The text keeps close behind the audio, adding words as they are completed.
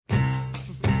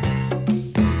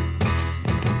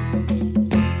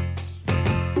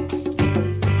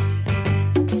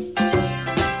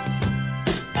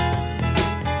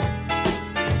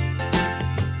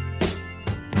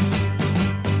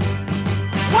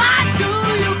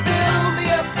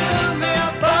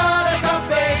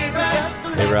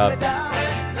Rob.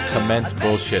 Commence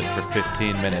bullshit for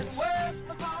 15 minutes.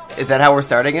 Is that how we're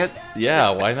starting it?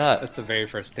 Yeah, why not? That's the very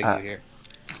first thing you hear.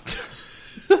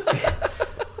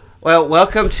 Well,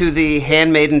 welcome to the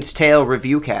Handmaiden's Tale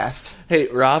review cast. Hey,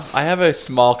 Rob, I have a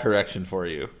small correction for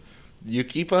you. You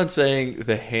keep on saying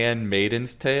the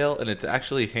Handmaiden's Tale, and it's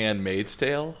actually Handmaid's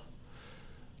Tale.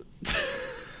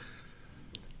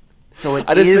 So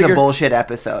it is a bullshit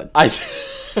episode. I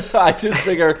just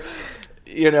figure,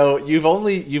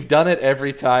 you've done it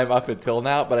every time up until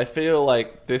now, but I feel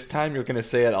like this time you're going to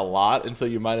say it a lot, and so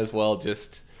you might as well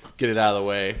just get it out of the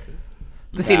way.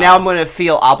 But see, now I'm going to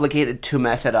feel obligated to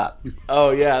mess it up.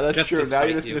 Oh, yeah, that's Just true. Now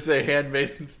you're just going to say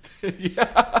Handmaiden's Tale.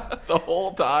 Yeah, the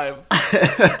whole time.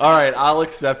 All right, I'll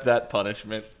accept that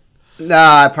punishment.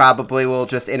 Nah, I probably will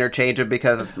just interchange them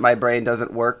because my brain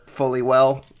doesn't work fully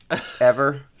well,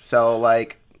 ever. So,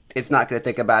 it's not going to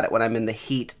think about it when I'm in the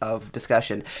heat of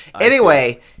discussion.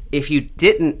 Anyway, if you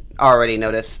didn't already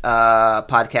notice,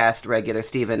 podcast regular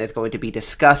Steven is going to be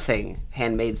discussing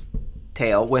Handmaid's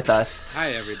Tale with us.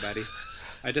 Hi, everybody.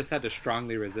 I just had to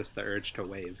strongly resist the urge to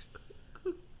wave.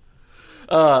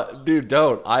 Dude,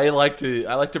 don't. I like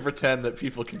to pretend that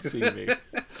people can see me.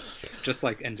 Just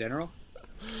like in general?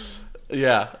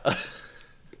 Yeah.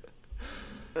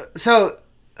 So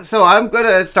I'm going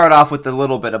to start off with a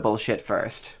little bit of bullshit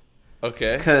first.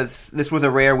 Okay. Because this was a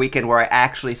rare weekend where I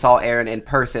actually saw Aaron in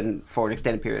person for an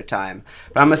extended period of time.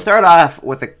 But I'm going to start off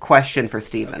with a question for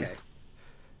Steven. Okay.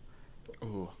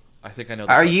 Ooh, I think I know.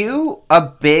 Are you a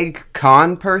big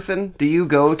con person? Do you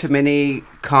go to many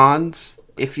cons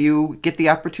if you get the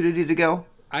opportunity to go?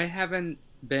 I haven't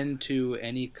been to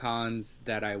any cons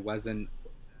that I wasn't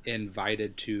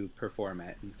invited to perform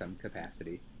at in some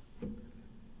capacity.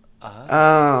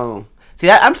 Oh. See,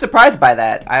 I'm surprised by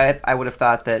that. I would have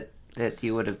thought that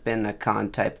you would have been a con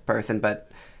type person,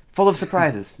 but full of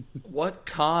surprises. What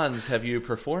cons have you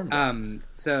performed at?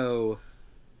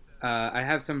 I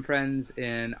have some friends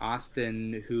in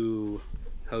Austin who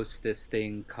host this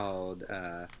thing called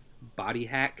Body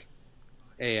Hack,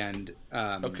 and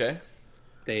Okay.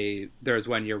 There was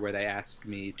one year where they asked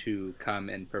me to come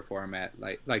and perform at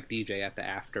like DJ at the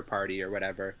after party or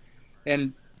whatever,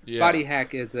 and Yeah. Body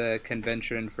Hack is a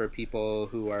convention for people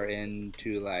who are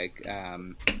into like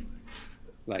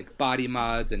body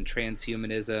mods and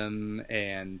transhumanism,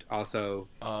 and also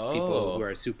people who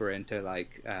are super into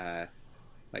like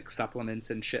supplements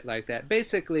and shit like that.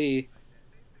 Basically,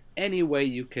 any way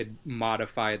you could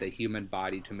modify the human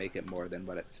body to make it more than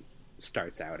what it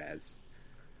starts out as.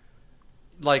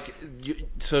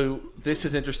 So this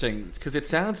is interesting because it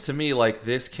sounds to me like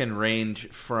this can range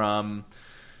from,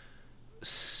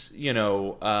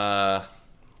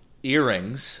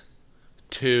 earrings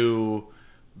to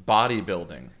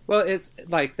bodybuilding. Well, it's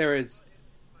like there's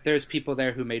people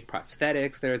there who made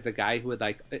prosthetics. There's a guy who would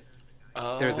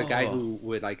There's a guy who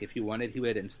would if you wanted, he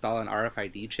would install an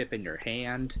RFID chip in your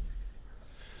hand.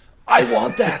 I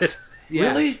want that. Yeah.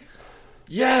 Really?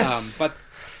 Yes. But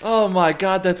oh my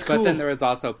god, that's cool. But then there was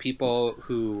also people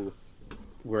who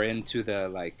were into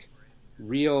the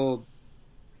real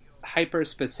hyper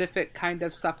specific kind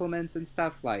of supplements and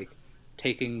stuff, like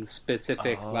taking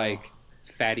specific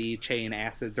fatty chain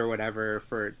acids or whatever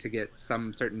to get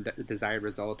some certain desired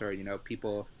result, or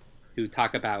people who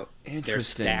talk about their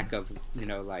stack of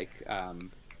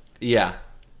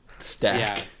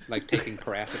stack. like taking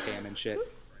paracetam and shit.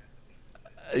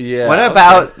 Yeah. What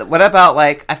about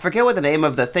I forget what the name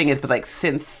of the thing is, but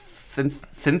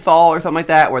synthol or something like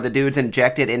that, where the dudes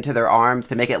inject it into their arms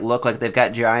to make it look like they've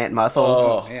got giant muscles.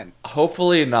 Oh man.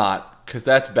 Hopefully not, because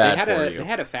that's bad for you. They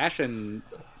had a fashion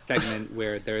segment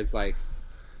where there's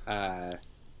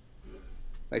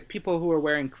people who were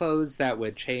wearing clothes that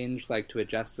would change to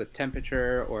adjust with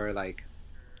temperature, or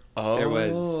there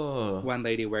was one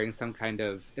lady wearing some kind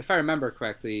of, if I remember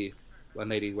correctly, one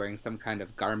lady wearing some kind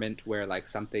of garment where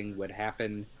something would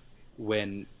happen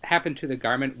to the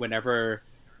garment whenever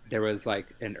there was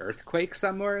an earthquake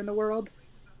somewhere in the world.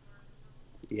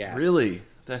 Yeah. Really?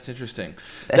 That's interesting.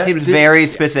 That seems very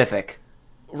specific.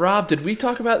 Rob, did we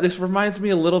talk about this? Reminds me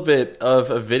a little bit of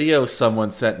a video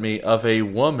someone sent me of a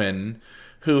woman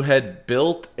who had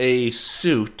built a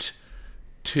suit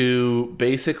to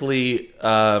basically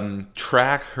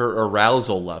track her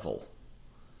arousal level.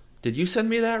 Did you send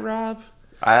me that, Rob?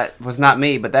 It was not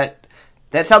me, but that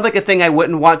sounds like a thing I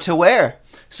wouldn't want to wear.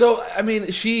 So, I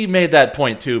mean, she made that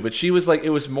point too, but she was it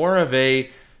was more of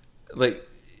a,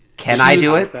 can I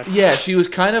do it? Yeah, she was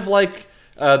kind of like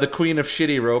the queen of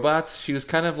shitty robots. She was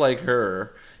kind of like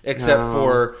her, except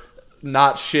for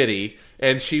not shitty.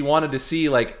 and she wanted to see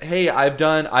like, hey,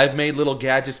 I've made little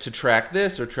gadgets to track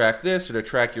this or to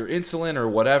track your insulin or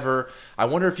whatever. I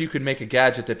wonder if you could make a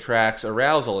gadget that tracks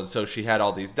arousal. And so she had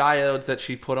all these diodes that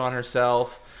she put on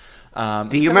herself.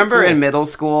 Do you remember in middle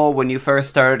school when you first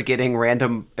started getting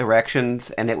random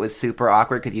erections and it was super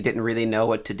awkward because you didn't really know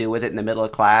what to do with it in the middle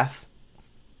of class?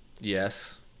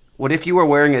 Yes. What if you were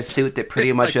wearing a suit that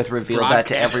pretty much just revealed that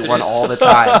to everyone all the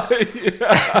time?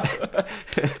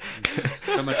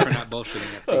 So much for not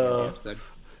bullshitting at the episode.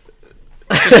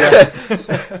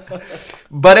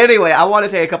 But anyway, I want to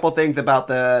say a couple things about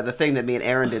the thing that me and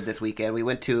Aaron did this weekend. We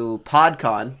went to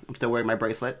PodCon. I'm still wearing my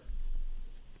bracelet.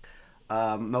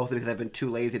 Mostly because I've been too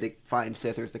lazy to find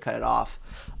scissors to cut it off.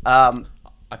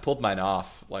 I pulled mine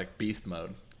off, like beast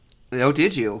mode. Oh,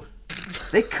 did you?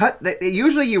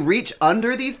 Usually you reach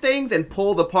under these things and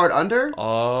pull the part under.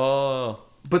 Oh.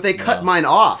 But they cut mine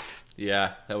off.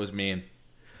 Yeah, that was mean.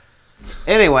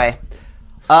 Anyway,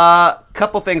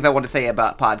 couple things I want to say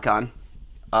about PodCon.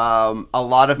 A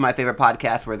lot of my favorite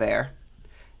podcasts were there.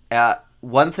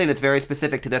 One thing that's very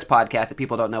specific to this podcast that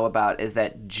people don't know about is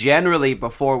that generally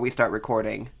before we start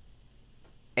recording,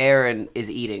 Aaron is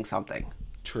eating something.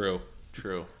 True.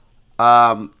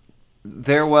 I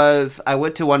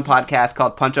went to one podcast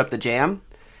called Punch Up the Jam,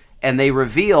 and they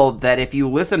revealed that if you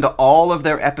listen to all of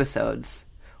their episodes,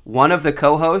 one of the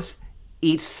co-hosts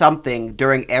eats something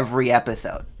during every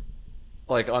episode.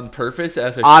 Like on purpose,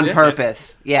 on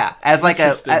purpose, yeah, as like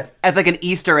an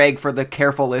Easter egg for the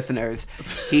careful listeners.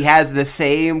 He has the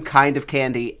same kind of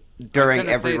candy during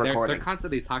every recording. They're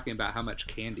constantly talking about how much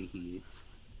candy he eats.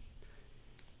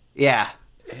 Yeah,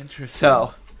 interesting.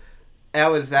 So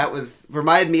that was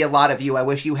reminded me a lot of you. I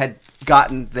wish you had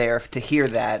gotten there to hear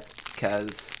that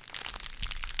because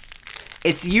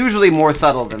it's usually more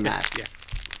subtle than that. Yeah.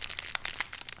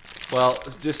 Well,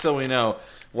 just so we know.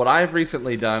 What I've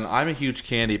recently done, I'm a huge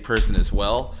candy person as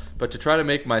well, but to try to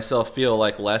make myself feel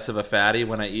like less of a fatty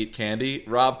when I eat candy,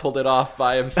 Rob pulled it off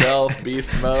by himself,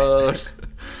 beast mode.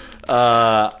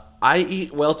 I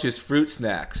eat Welch's fruit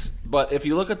snacks, but if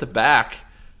you look at the back,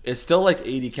 it's still like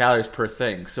 80 calories per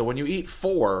thing. So when you eat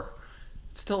 4,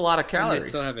 it's still a lot of calories.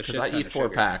 Because I eat 4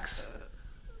 packs.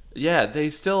 Yeah, they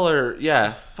still are,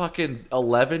 fucking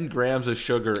 11 grams of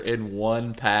sugar in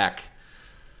one pack.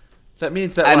 That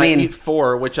means that I eat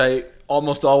 4, which I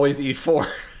almost always eat 4,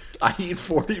 I eat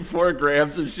 44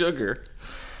 grams of sugar.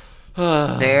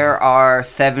 There are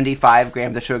 75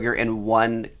 grams of sugar in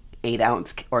one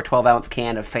 8-ounce or 12-ounce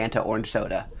can of Fanta orange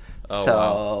soda. Oh,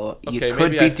 so wow. You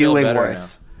could be doing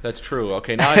worse. Now. That's true.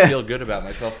 Okay, now I feel good about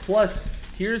myself. Plus,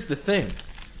 here's the thing.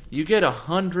 You get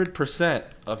 100%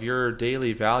 of your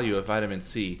daily value of vitamin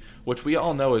C, which we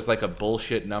all know is like a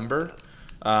bullshit number,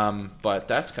 but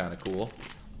that's kind of cool.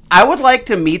 I would like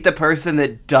to meet the person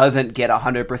that doesn't get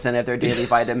 100% of their daily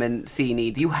vitamin C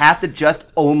needs. You have to just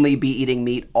only be eating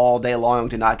meat all day long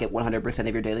to not get 100%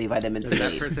 of your daily vitamin C needs.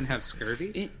 Does that person have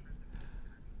scurvy?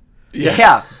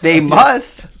 Yeah, they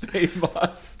must. They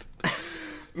must.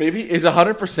 Maybe is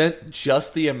 100%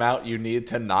 just the amount you need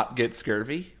to not get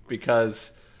scurvy?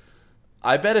 Because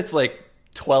I bet it's like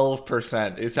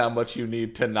 12% is how much you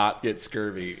need to not get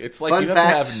scurvy. It's like you have to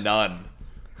have none.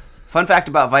 Fun fact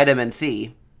about vitamin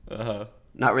C. Uh-huh.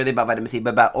 Not really about vitamin C, but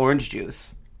about orange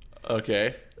juice.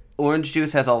 Okay. Orange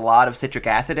juice has a lot of citric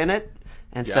acid in it,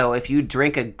 and so if you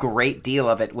drink a great deal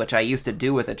of it, which I used to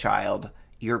do as a child,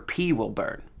 your pee will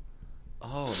burn.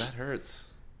 Oh, that hurts.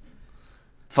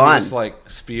 Fun. You're just like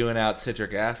spewing out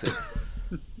citric acid.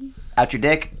 Out your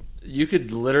dick? You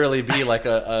could literally be like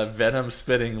a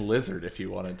venom-spitting lizard if you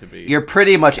wanted to be. You're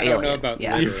pretty much I alien. don't know about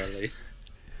literally.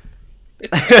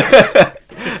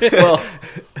 Well,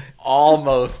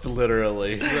 almost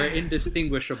literally. We're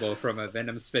indistinguishable from a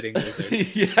venom-spitting lizard.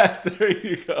 Yes, there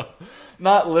you go.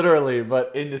 Not literally,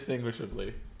 but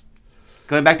indistinguishably.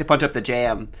 Going back to Punch Up the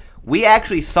Jam, we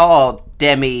actually saw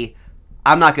Demi,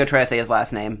 I'm not going to try to say his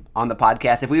last name on the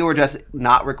podcast. If we were just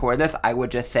not recording this, I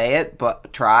would just say it,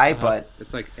 but but...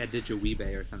 It's like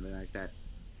Edijawibe or something like that.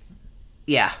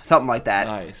 Yeah, something like that.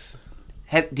 Nice.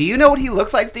 Do you know what he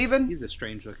looks like, Steven? He's a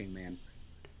strange-looking man.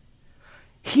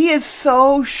 He is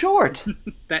so short.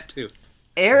 That too.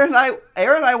 Aaron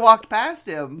and I walked past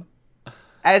him,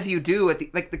 as you do at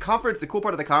the conference. The cool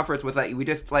part of the conference was that we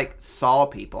just saw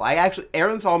people.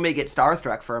 Aaron saw me get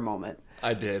starstruck for a moment.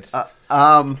 I did.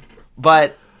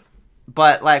 But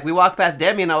we walked past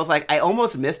Demi and I was like, I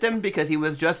almost missed him because he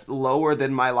was just lower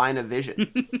than my line of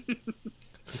vision.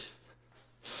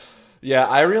 Yeah,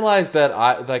 I realized that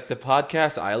the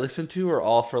podcasts I listen to are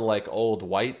all for old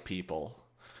white people.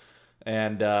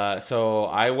 And so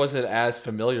I wasn't as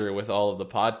familiar with all of the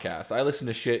podcasts. I listen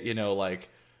to shit,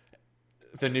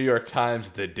 the New York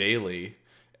Times The Daily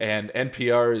and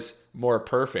NPR's More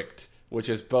Perfect, which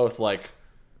is both like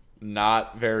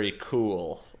not very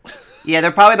cool. Yeah,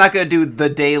 they're probably not going to do The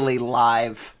Daily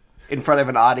live in front of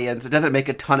an audience. It doesn't make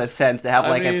a ton of sense to have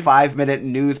a 5-minute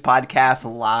news podcast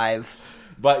live.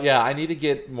 But yeah, I need to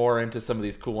get more into some of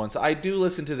these cool ones. I do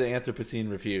listen to the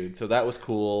Anthropocene Reviewed, so that was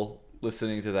cool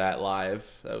listening to that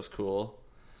live. That was cool.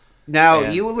 Now,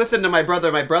 you listened to My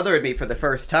Brother and Me for the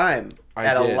first time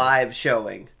at did. A live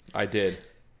showing. I did.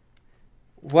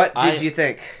 What did you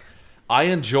think? I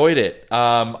enjoyed it.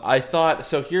 I thought,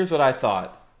 so here's what I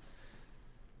thought.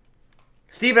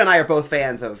 Steven and I are both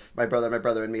fans of My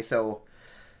Brother and Me, so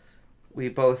we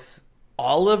both...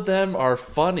 All of them are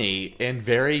funny in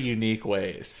very unique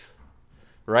ways,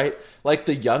 right? Like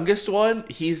the youngest one,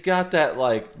 he's got that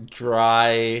like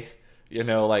dry,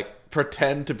 like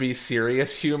pretend to be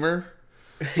serious humor,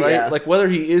 right? Yeah. Like whether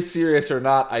he is serious or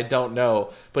not, I don't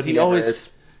know. But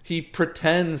he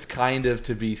pretends kind of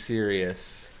to be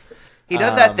serious. He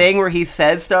does that thing where he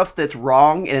says stuff that's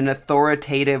wrong in an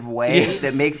authoritative way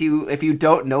that makes you, if you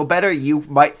don't know better, you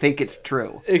might think it's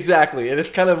true. Exactly, and it's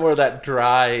kind of more that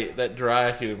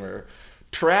dry humor.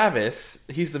 Travis,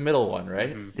 he's the middle one,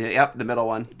 right? Mm-hmm. Yep, the middle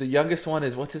one. The youngest one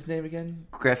is, what's his name again?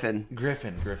 Griffin.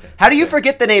 Griffin. How do you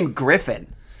forget the name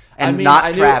Griffin and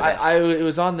not Travis? It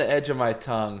was on the edge of my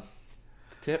tongue.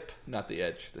 Tip? Not the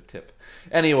edge, the tip.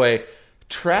 Anyway...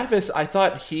 Travis, I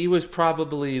thought he was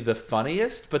probably the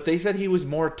funniest, but they said he was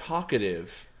more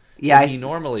talkative than he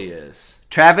normally is.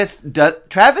 Travis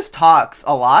talks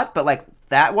a lot, but like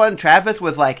that one, Travis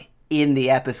was like in the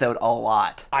episode a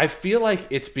lot. I feel like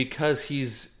it's because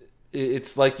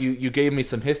it's like you gave me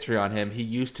some history on him. He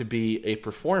used to be a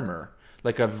performer,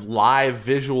 like a live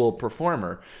visual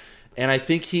performer. And I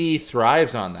think he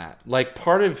thrives on that. Like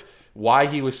part of why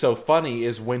he was so funny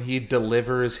is when he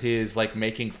delivers his like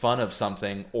making fun of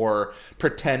something or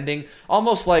pretending,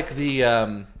 almost like the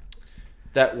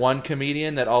that one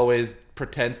comedian that always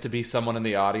pretends to be someone in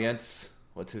the audience.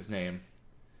 What's his name?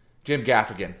 Jim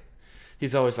Gaffigan.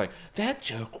 He's always like, that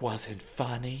joke wasn't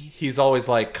funny. He's always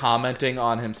like commenting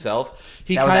on himself.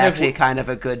 That was actually kind of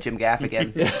a good Jim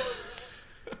Gaffigan.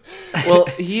 Well,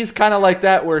 he's kind of like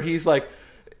that where he's like,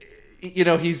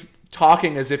 he's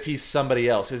talking as if he's somebody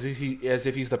else, as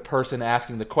if he's the person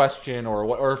asking the question,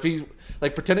 or if he's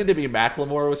like pretending to be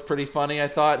Macklemore was pretty funny. I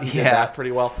thought he did that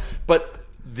pretty well, but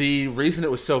the reason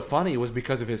it was so funny was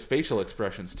because of his facial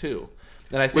expressions too,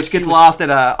 and I think which gets lost in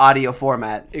an audio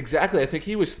format. Exactly, I think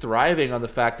he was thriving on the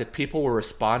fact that people were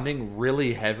responding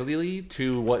really heavily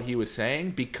to what he was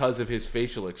saying because of his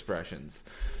facial expressions,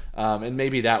 and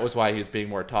maybe that was why he was being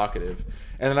more talkative.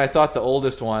 And then I thought the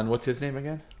oldest one, what's his name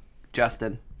again?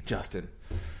 Justin. The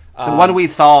one we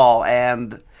saw,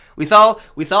 and me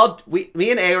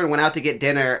and Aaron went out to get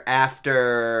dinner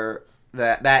after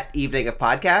that evening of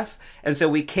podcasts, and so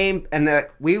we came and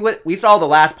we saw the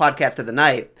last podcast of the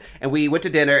night, and we went to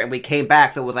dinner and we came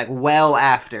back, so it was like well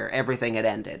after everything had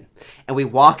ended, and we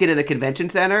walk into the convention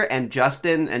center, and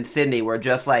Justin and Sydney were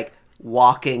just like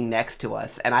walking next to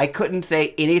us, and I couldn't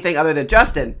say anything other than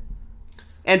Justin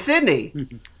and Sydney.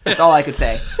 That's all I could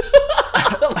say.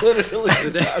 Literally,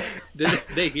 did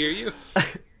they hear you?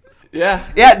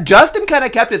 Yeah, Justin kind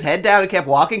of kept his head down and kept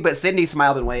walking, but Sydney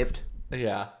smiled and waved.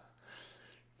 Yeah.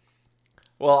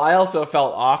 Well, I also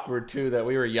felt awkward, too, that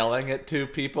we were yelling at two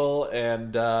people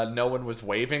and no one was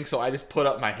waving, so I just put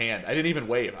up my hand. I didn't even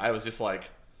wave. I was just like,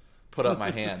 put up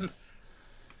my hand.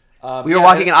 We were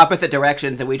walking in opposite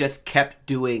directions, and we just kept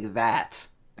doing that.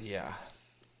 Yeah.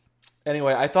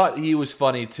 Anyway, I thought he was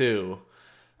funny, too.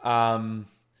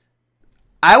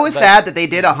 I was sad that they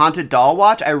did a haunted doll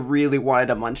watch. I really wanted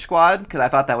a Munch Squad because I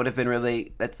thought that would have been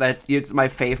really it's my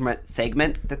favorite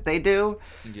segment that they do.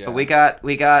 Yeah. But we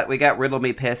got Riddle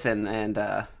Me Piss and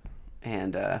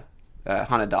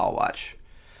haunted doll watch.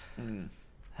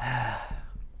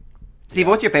 Steve,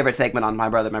 what's your favorite segment on My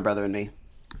Brother and Me?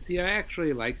 See, I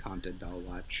actually like haunted doll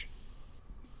watch.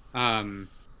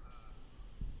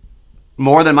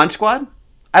 More than Munch Squad?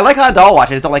 I like haunted doll watch.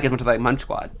 I just don't like it as much as I like Munch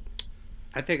Squad.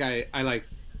 I think I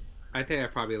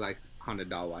probably like haunted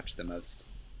doll watch the most,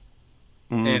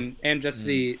 and just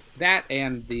the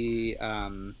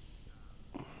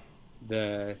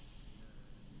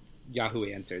Yahoo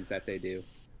answers that they do.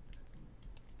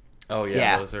 Oh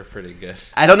yeah, those are pretty good.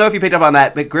 I don't know if you picked up on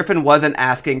that, but Griffin wasn't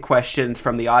asking questions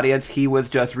from the audience. He was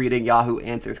just reading Yahoo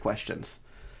Answers questions.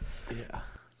 Yeah.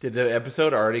 Did the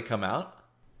episode already come out?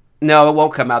 No, it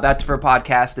won't come out. That's for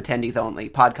podcast attendees only.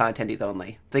 PodCon attendees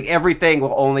only. Like everything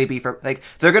will only be for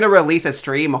they're going to release a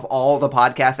stream of all the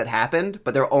podcasts that happened,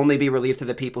 but they'll only be released to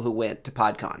the people who went to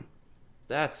PodCon.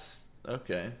 That's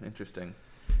Okay, interesting.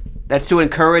 That's to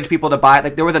encourage people to buy.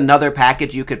 Like there was another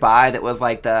package you could buy that was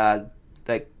like the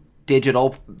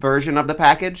digital version of the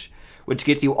package, which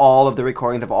gets you all of the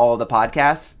recordings of all of the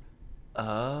podcasts.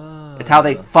 Oh. It's how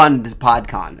they fund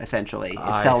PodCon, essentially. It's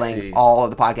I selling see. all of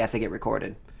the podcasts that get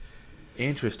recorded.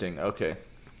 Interesting. Okay.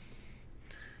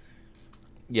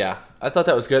 Yeah, I thought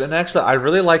that was good. And actually, I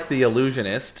really like The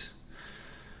Illusionist.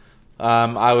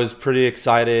 I was pretty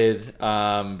excited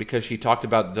because she talked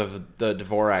about the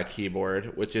Dvorak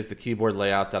keyboard, which is the keyboard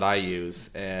layout that I use.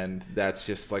 And that's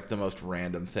just like the most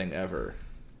random thing ever.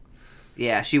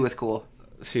 Yeah, she was cool.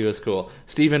 She was cool.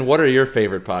 Steven, what are your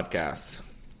favorite podcasts?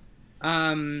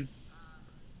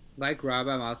 Like Rob,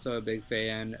 I'm also a big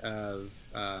fan of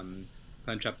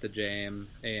Punch Up the Jam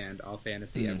and All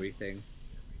Fantasy Everything.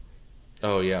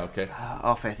 Oh, yeah, okay.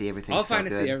 All Fantasy Everything. All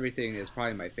Fantasy Everything is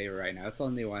probably my favorite right now. It's the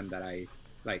only one that I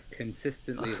like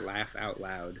consistently laugh out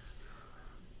loud.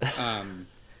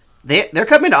 They're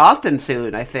coming to Austin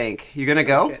soon, I think. You gonna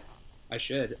go? I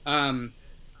should.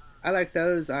 I like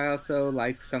those. I also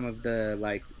like some of the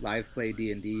like live play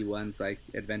D&D ones, like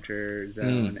Adventure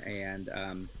Zone, and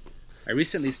I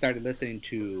recently started listening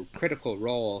to Critical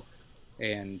Role,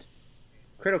 and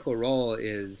Critical Role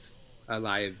is a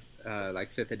live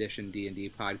like 5th edition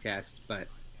D&D podcast, but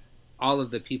all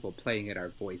of the people playing it are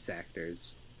voice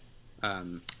actors.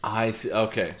 I see.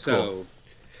 Okay, so cool.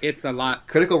 It's a lot.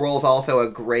 Critical Role is also a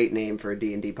great name for a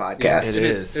D&D podcast. Yeah, it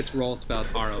is. It's role spelled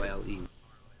ROLE.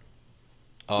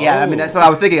 Oh. Yeah, I mean that's what I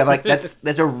was thinking of. Like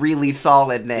that's a really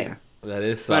solid name. That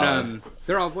is solid. But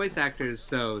they're all voice actors,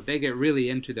 so they get really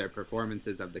into their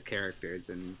performances of the characters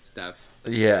and stuff.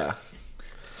 Yeah.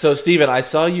 So, Steven, I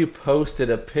saw you posted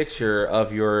a picture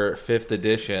of your 5th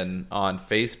edition on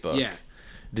Facebook. Yeah.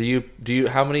 Do you?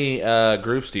 How many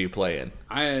groups do you play in?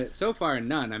 So far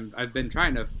none. I've been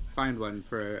trying to find one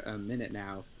for a minute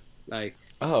now. Like.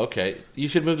 Oh, okay. You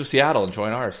should move to Seattle and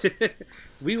join ours.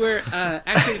 We were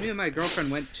actually, me and my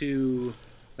girlfriend went to,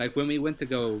 like, when we went to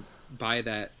go buy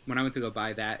that. When I went to go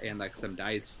buy that and like some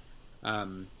dice,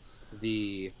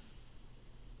 the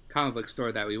comic book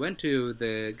store that we went to,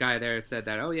 the guy there said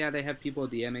that, oh yeah, they have people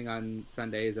DMing on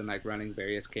Sundays and like running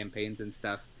various campaigns and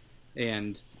stuff,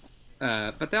 and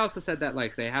but they also said that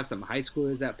like they have some high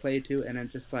schoolers that play too, and I'm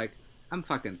just like, I'm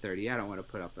fucking 30, I don't want to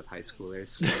put up with high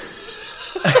schoolers.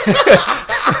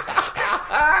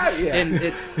 Yeah. And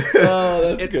it's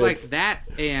good. Like that,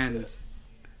 and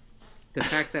the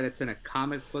fact that it's in a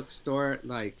comic book store,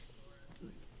 like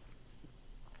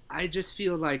I just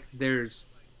feel like there's,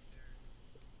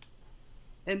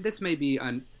 and this may be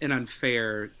an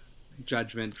unfair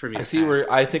judgment for me. I see where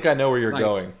I think I know where you're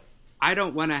going. I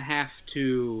don't want to have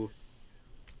to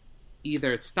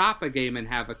either stop a game and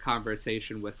have a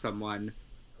conversation with someone,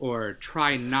 or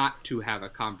try not to have a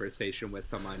conversation with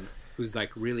someone who's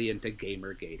like really into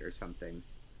Gamergate or something.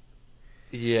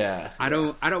 Yeah. I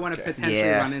don't want to potentially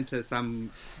run into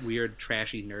some weird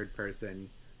trashy nerd person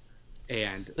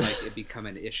and like it become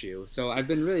an issue. So I've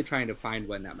been really trying to find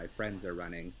one that my friends are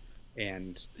running.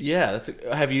 And yeah,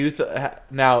 have you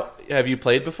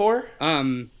played before?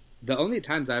 The only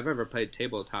times I've ever played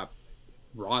tabletop,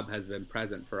 Rob has been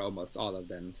present for almost all of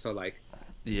them. So like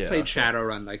played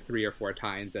Shadowrun like 3 or 4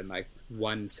 times and like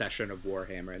 1 session of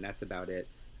Warhammer, and that's about it.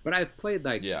 But I've played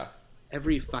like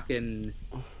every fucking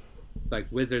like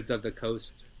Wizards of the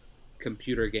Coast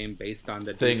computer game based on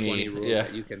the D20 rules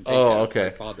that you can think of, okay.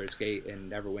 like Baldur's Gate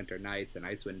and Neverwinter Nights and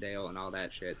Icewind Dale and all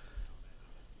that shit.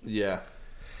 Yeah.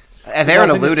 As Aaron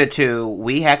alluded to,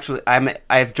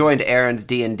 I've joined Aaron's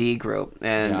D&D group,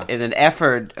 and in an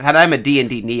effort, I'm a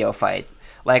D&D neophyte.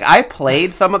 Like, I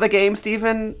played some of the games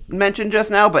Steven mentioned just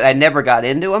now, but I never got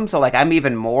into them, so, like, I'm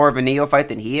even more of a neophyte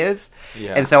than he is.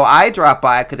 Yeah. And so I dropped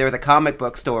by, because there was a comic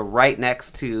book store right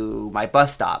next to my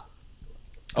bus stop.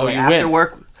 Oh, you after went?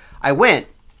 Work, I went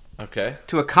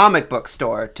to a comic book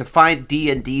store to find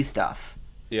D&D stuff.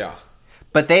 Yeah.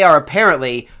 But they are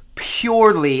apparently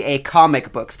purely a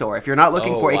comic book store. If you're not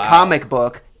looking for a comic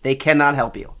book, they cannot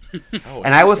help you.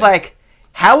 And I was like,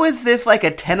 how is this like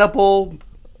a tenable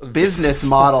business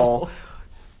model?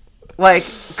 Like,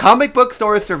 comic book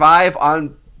stores survive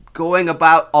on going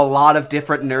about a lot of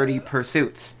different nerdy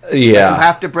pursuits. Yeah. You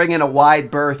have to bring in a wide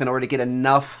berth in order to get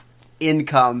enough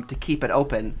income to keep it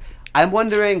open. I'm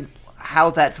wondering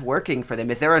how that's working for them.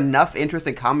 Is there enough interest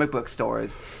in comic book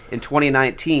stores in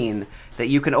 2019 that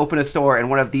you can open a store in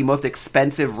one of the most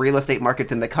expensive real estate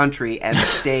markets in the country and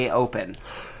stay open?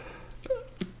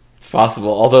 It's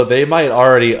possible, although they might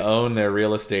already own their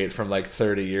real estate from like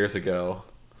 30 years ago.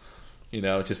 You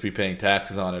know, just be paying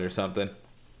taxes on it or something.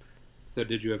 So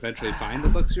did you eventually find the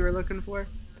books you were looking for?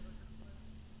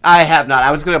 I have not.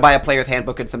 I was going to buy a player's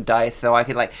handbook and some dice, so I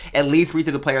could like at least read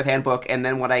through the player's handbook, and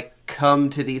then when I come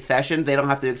to these sessions, they don't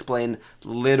have to explain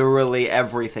literally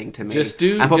everything to me.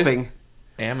 I'm hoping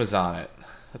Amazon it.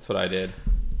 That's what I did.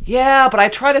 Yeah, but I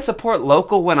try to support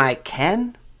local when I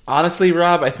can. Honestly,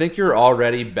 Rob, I think you're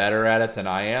already better at it than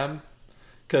I am,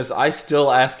 because I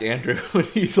still ask Andrew when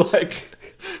he's like,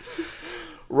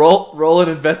 roll an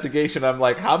investigation. I'm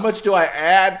like, how much do I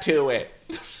add to it?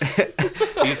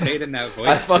 Do you say it in that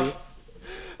voice too?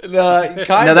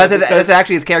 That's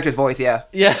actually his character's voice, yeah.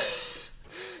 Yeah.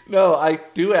 No, I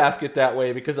do ask it that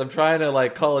way because I'm trying to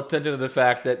like call attention to the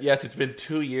fact that yes, it's been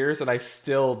 2 years and I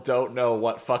still don't know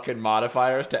what fucking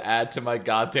modifiers to add to my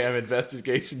goddamn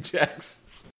investigation checks.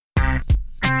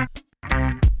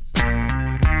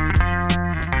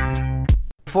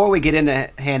 Before we get into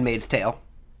Handmaid's Tale,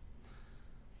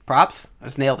 props? I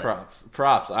just nailed it.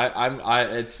 Props.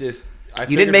 It's just.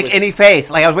 You didn't make any face.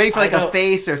 Like I was waiting for like a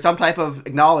face or some type of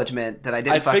acknowledgement that I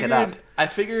didn't fuck it up. I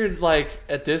figured like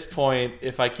at this point,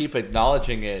 if I keep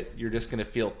acknowledging it, you're just gonna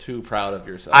feel too proud of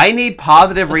yourself. I need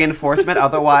positive reinforcement,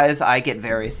 otherwise I get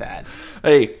very sad.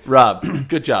 Hey, Rob,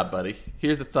 good job, buddy.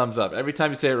 Here's a thumbs up. Every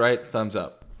time you say it right, thumbs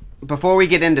up. Before we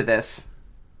get into this,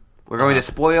 we're going to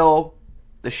spoil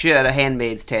the shit out of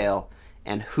Handmaid's Tale,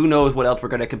 and who knows what else we're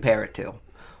going to compare it to.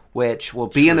 Which will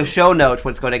be in the show notes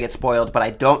when it's going to get spoiled, but I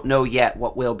don't know yet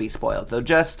what will be spoiled. So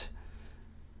just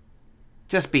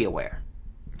be aware.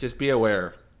 Just be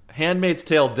aware. Handmaid's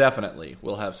Tale definitely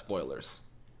will have spoilers.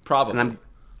 Probably. And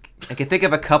I can think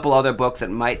of a couple other books that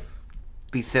might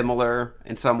be similar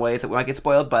in some ways that might get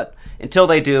spoiled, but until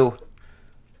they do...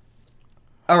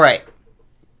 Alright.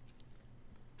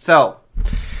 So,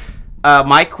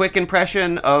 my quick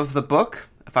impression of the book,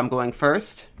 if I'm going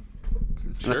first...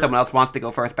 Sure. Unless someone else wants to go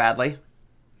first badly.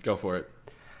 Go for it.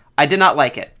 I did not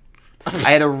like it. I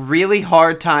had a really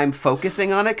hard time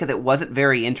focusing on it because it wasn't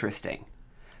very interesting.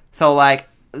 So, like,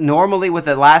 normally with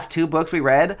the last 2 books we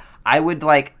read, I would,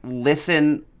 like,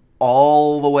 listen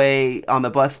all the way on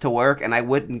the bus to work, and I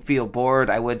wouldn't feel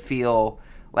bored. I would feel,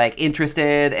 like,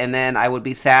 interested, and then I would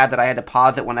be sad that I had to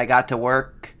pause it when I got to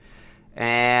work.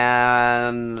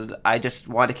 And I just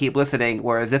wanted to keep listening,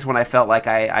 whereas this one I felt like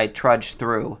I trudged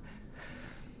through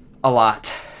a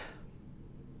lot.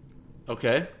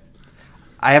 Okay.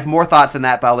 I have more thoughts than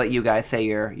that, but I'll let you guys say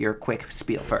your quick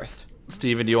spiel first.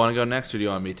 Steven, do you want to go next, or do you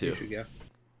want me to? You should go.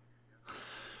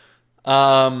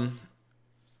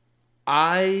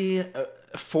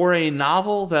 For a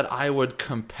novel that I would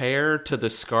compare to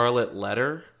The Scarlet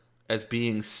Letter as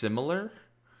being similar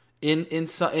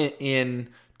in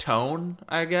tone,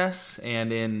 I guess,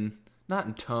 and not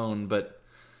in tone, but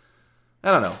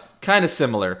I don't know, kind of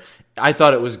similar. I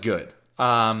thought it was good.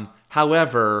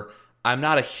 However, I'm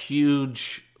not a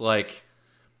huge, like,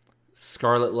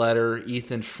 Scarlet Letter,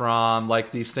 Ethan Frome,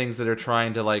 like these things that are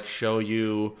trying to, like, show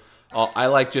you. I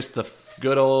like just the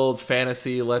good old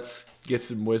fantasy, let's get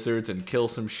some wizards and kill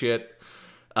some shit.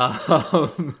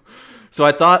 So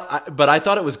I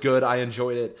thought it was good. I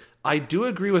enjoyed it. I do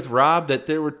agree with Rob that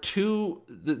there were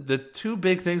the two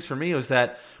big things for me was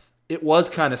that it was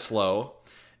kind of slow.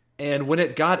 And when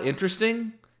it got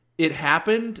interesting, it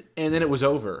happened and then it was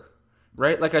over,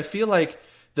 right? Like I feel like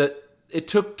that it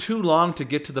took too long to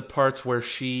get to the parts where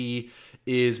she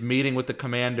is meeting with the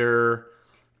commander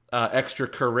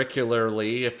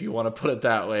extracurricularly, if you want to put it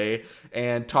that way,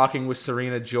 and talking with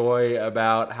Serena Joy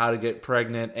about how to get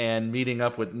pregnant and meeting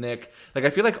up with Nick. Like I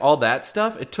feel like all that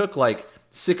stuff, it took like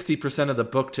 60% of the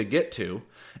book to get to.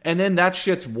 And then that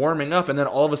shit's warming up and then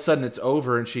all of a sudden it's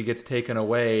over and she gets taken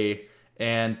away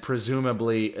and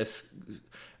presumably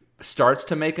starts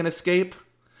to make an escape,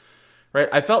 right?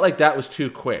 I felt like that was too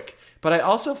quick. But I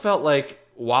also felt like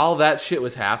while that shit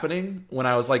was happening, when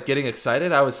I was like getting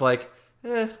excited, I was like,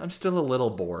 I'm still a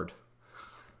little bored,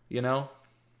 you know?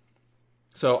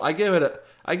 So I give it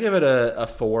a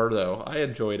 4 though. I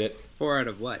enjoyed it. 4 out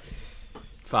of what?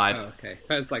 5. Oh, okay.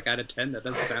 I was like, out of 10, that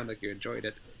doesn't sound like you enjoyed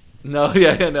it. No.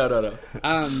 Did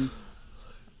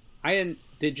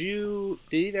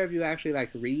either of you actually like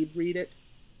read it?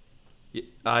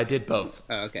 I did both.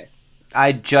 Oh, okay.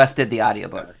 I just did the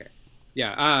audiobook. Oh, okay.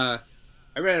 Yeah,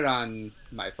 I read it on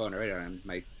my phone. I read it on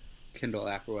my Kindle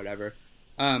app or whatever.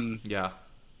 Yeah.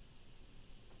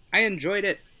 I enjoyed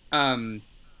it.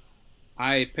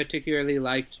 I particularly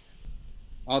liked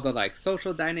all the like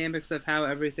social dynamics of how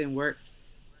everything worked.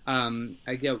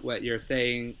 I get what you're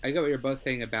saying. I get what you're both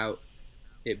saying about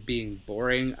it being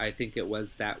boring. I think it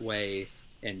was that way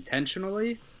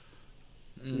intentionally.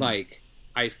 Like,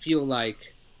 I feel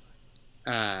like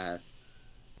the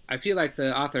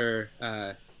author,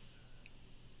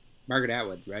 Margaret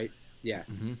Atwood, right? Yeah.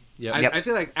 Mm-hmm. Yep. I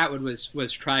feel like Atwood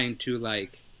was trying to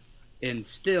like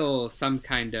instill some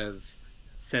kind of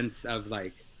sense of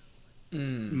like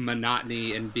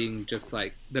monotony and being just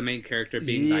like the main character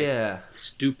being like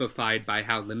stupefied by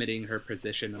how limiting her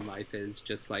position in life is.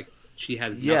 Just like she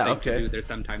has nothing to do. There's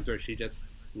sometimes where she just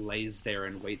lays there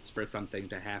and waits for something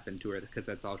to happen to her because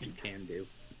that's all she can do.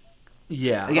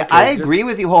 Yeah, I agree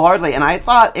with you wholeheartedly, and I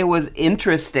thought it was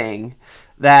interesting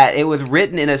that it was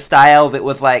written in a style that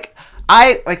was like,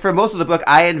 for most of the book,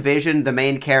 I envisioned the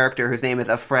main character, whose name is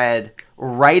Afred,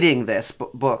 writing this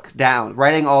book down,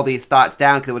 writing all these thoughts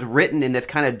down, because it was written in this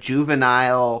kind of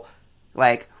juvenile,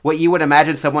 like, what you would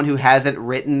imagine someone who hasn't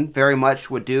written very much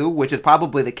would do, which is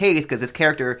probably the case, because this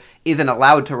character isn't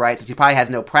allowed to write, so she probably has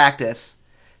no practice.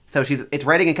 So it's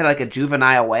writing in kind of like a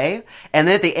juvenile way. And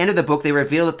then at the end of the book, they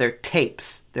reveal that they're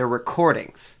tapes. They're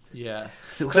recordings. Yeah.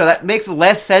 So that makes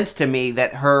less sense to me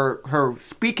that her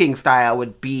speaking style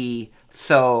would be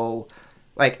so,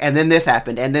 like, and then this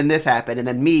happened, and then this happened, and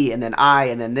then me, and then I,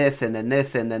 and then this, and then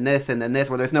this, and then this, and then this,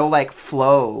 where there's no, like,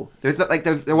 flow. There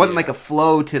wasn't, like, a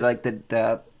flow to, like,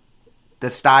 the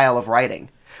style of writing.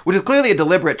 Which is clearly a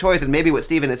deliberate choice, and maybe what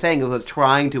Stephen is saying is was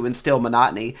trying to instill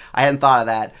monotony. I hadn't thought of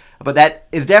that. But that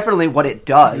is definitely what it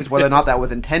does. Whether or not that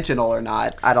was intentional or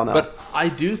not, I don't know. But I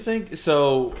do think,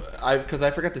 so, because I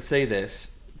forgot to say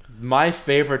this, my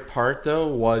favorite part,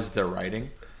 though, was the writing.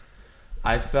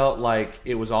 I felt like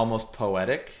it was almost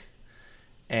poetic.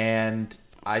 And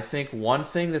I think one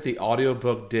thing that the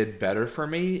audiobook did better for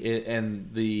me,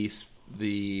 and the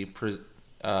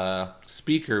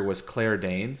speaker was Claire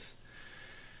Danes,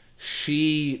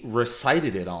 she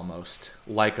recited it almost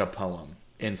like a poem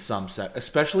in some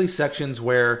especially sections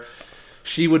where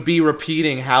she would be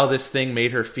repeating how this thing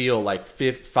made her feel like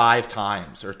 5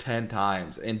 times or 10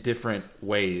 times in different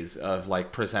ways of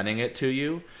like presenting it to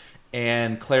you.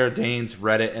 And Claire Danes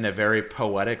read it in a very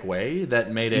poetic way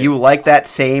that made it... You like that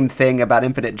same thing about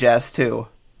Infinite Jest, too.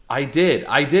 I did.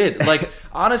 Like,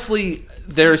 honestly,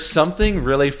 there's something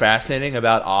really fascinating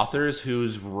about authors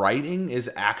whose writing is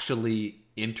actually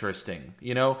interesting.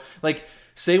 You know? Like,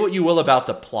 say what you will about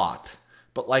the plot,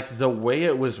 but, like, the way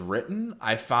it was written,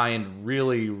 I find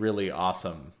really, really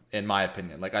awesome, in my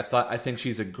opinion. Like, I think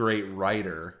she's a great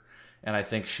writer, and I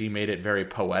think she made it very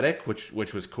poetic, which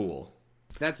was cool.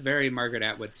 That's very Margaret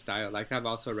Atwood style. Like, I've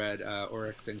also read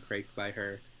Oryx and Crake by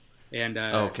her. And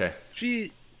okay.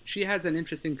 She has an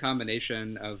interesting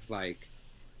combination of, like,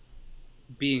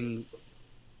 being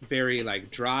very,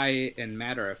 like, dry and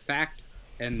matter-of-fact,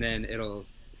 and then it'll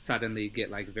suddenly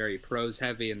get, like, very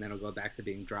prose-heavy, and then it'll go back to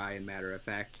being dry and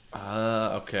matter-of-fact.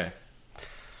 Okay.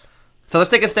 So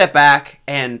let's take a step back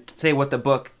and say what the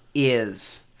book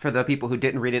is for the people who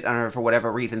didn't read it or for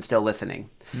whatever reason still listening.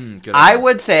 I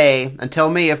would say, and tell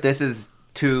me if this is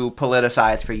too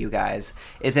politicized for you guys,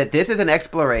 is that this is an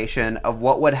exploration of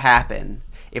what would happen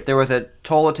if there was a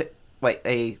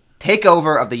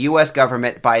takeover of the U.S.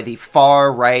 government by the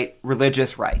far-right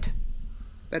religious right.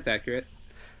 That's accurate.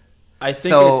 I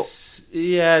think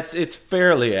it's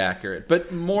fairly accurate,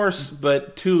 but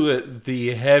to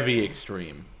the heavy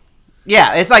extreme.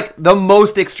 Yeah, it's like the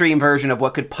most extreme version of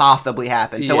what could possibly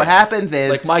happen. So what happens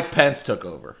is... Like Mike Pence took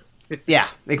over. Yeah,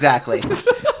 exactly.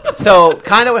 So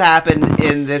kind of what happened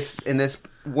in this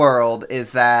world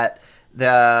is that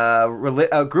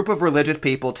a group of religious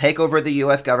people take over the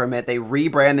U.S. government. They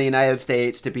rebrand the United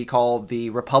States to be called the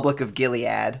Republic of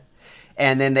Gilead.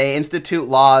 And then they institute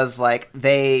laws like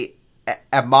they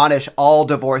admonish all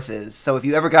divorces. So if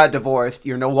you ever got divorced,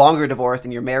 you're no longer divorced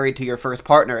and you're married to your first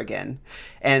partner again.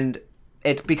 And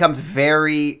it becomes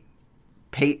very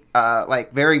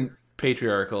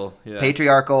patriarchal. Yeah.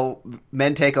 Patriarchal.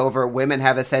 Men take over. Women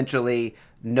have essentially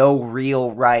no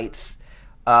real rights.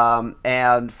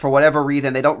 And for whatever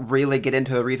reason, they don't really get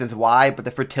into the reasons why, but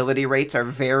the fertility rates are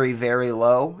very, very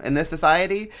low in this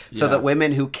society. So that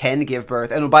women who can give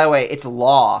birth, and by the way, it's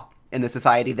law in the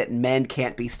society that men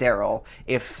can't be sterile.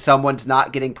 If someone's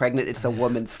not getting pregnant, it's a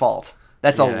woman's fault.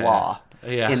 That's a law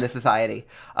in the society.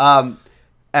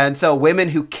 And so women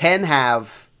who can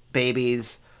have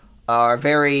babies are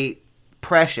very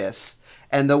precious.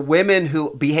 And the women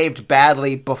who behaved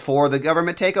badly before the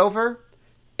government takeover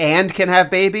and can have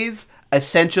babies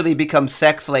essentially become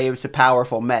sex slaves to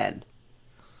powerful men.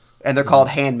 And they're called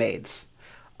handmaids.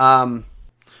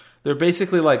 They're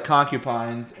basically like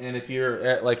concubines, and if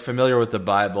you're like familiar with the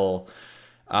Bible,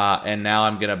 and now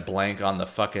I'm gonna blank on the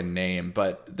fucking name,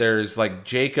 but there's like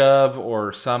Jacob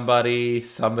or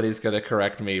somebody's gonna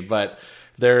correct me, but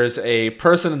there's a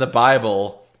person in the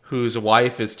Bible whose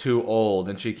wife is too old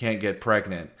and she can't get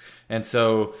pregnant, and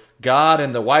so God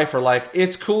and the wife are like,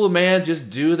 it's cool, man, just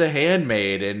do the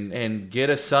handmaid and get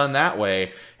a son that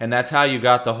way. And that's how you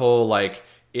got the whole, like,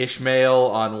 Ishmael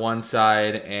on one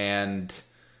side and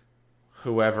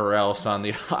whoever else on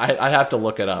the... I have to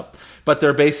look it up. But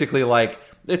they're basically like,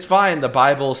 it's fine, the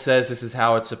Bible says this is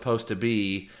how it's supposed to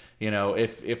be. You know,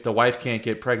 if the wife can't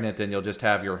get pregnant, then you'll just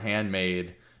have your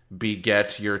handmaid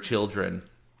beget your children.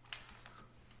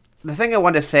 The thing I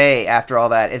want to say after all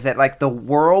that is that, like, the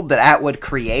world that Atwood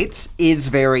creates is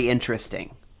very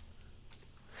interesting.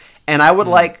 And I would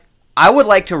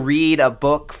like to read a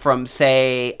book from,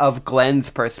 say, of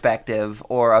Glenn's perspective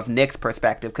or of Nick's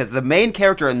perspective, because the main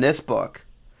character in this book,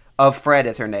 of Fred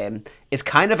is her name, is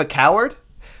kind of a coward.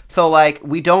 So, like,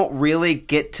 we don't really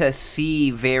get to see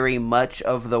very much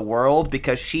of the world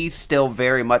because she's still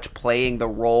very much playing the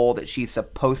role that she's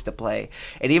supposed to play.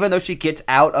 And even though she gets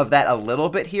out of that a little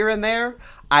bit here and there,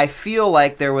 I feel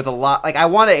like there was a lot... Like, I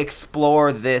want to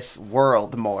explore this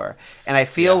world more. And I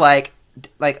feel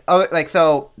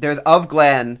so there's of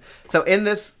Glenn. So in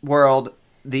this world,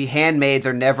 the handmaids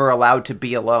are never allowed to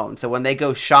be alone. So when they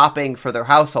go shopping for their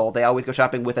household, they always go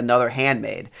shopping with another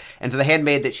handmaid. And so the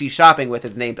handmaid that she's shopping with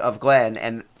is named of Glenn,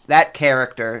 and that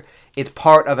character is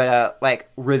part of a, like,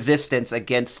 resistance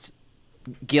against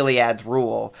Gilead's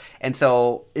rule. And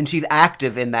she's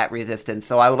active in that resistance.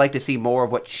 So I would like to see more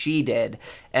of what she did.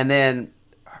 And then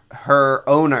her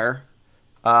owner,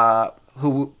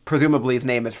 who presumably his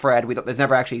name is Fred. There's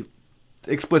never actually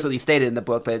explicitly stated in the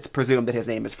book, but it's presumed that his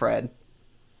name is Fred,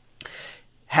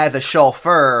 has a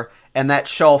chauffeur, and that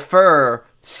chauffeur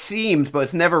seems, but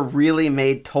it's never really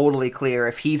made totally clear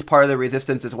if he's part of the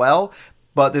resistance as well,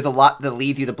 but there's a lot that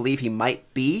leads you to believe he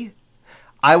might be.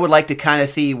 I would like to kind of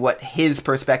see what his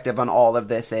perspective on all of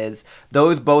this is.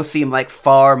 Those both seem like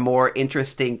far more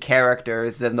interesting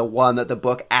characters than the one that the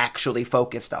book actually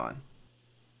focused on.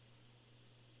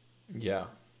 Yeah.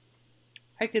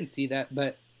 I can see that,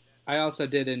 but I also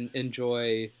did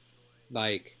enjoy,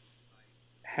 like,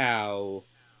 how,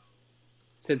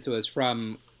 since it was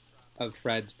from of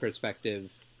Fred's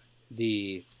perspective,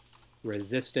 the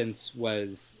resistance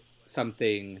was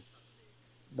something,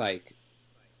 like,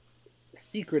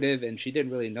 secretive, and she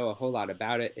didn't really know a whole lot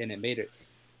about it, and it made it,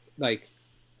 like,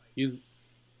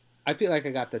 I feel like I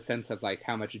got the sense of, like,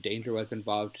 how much danger was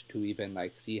involved to even,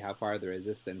 like, see how far the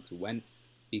resistance went,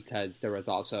 because there was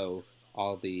also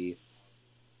all the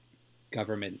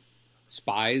government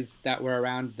spies that were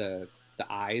around, the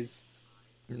eyes.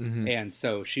 Mm-hmm. And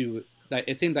so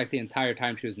it seemed like the entire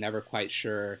time she was never quite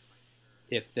sure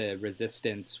if the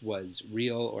resistance was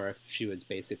real or if she was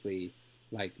basically,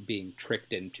 like, being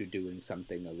tricked into doing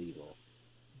something illegal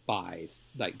by,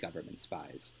 like, government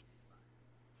spies.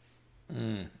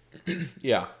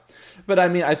 Yeah. But I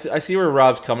mean, I see where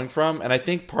Rob's coming from, and I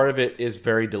think part of it is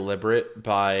very deliberate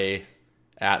by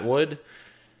Atwood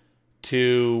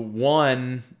to,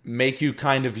 one, make you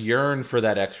kind of yearn for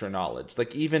that extra knowledge.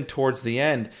 Like, even towards the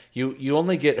end, you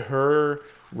only get her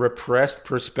repressed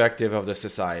perspective of the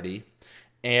society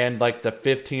and, like, the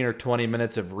 15 or 20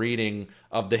 minutes of reading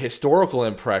of the historical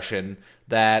impression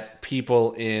that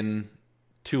people in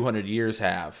 200 years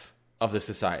have of the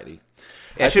society.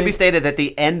 Yeah, it should be stated that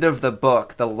the end of the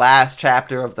book, the last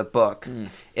chapter of the book,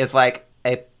 is like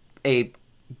a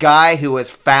guy who has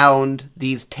found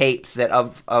these tapes that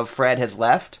of Fred has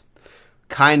left,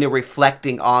 kind of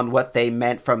reflecting on what they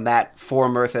meant from that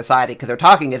former society, because they're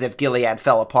talking as if Gilead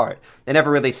fell apart. They never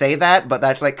really say that, but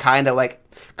that's, like, kind of like,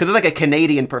 because they're like a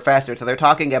Canadian professor, so they're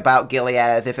talking about Gilead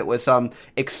as if it was some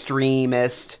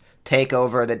extremist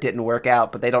takeover that didn't work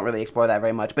out, but they don't really explore that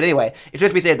very much. But anyway, it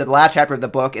should be said that the last chapter of the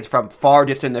book is from far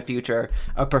distant in the future,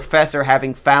 a professor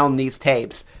having found these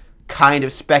tapes, kind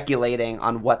of speculating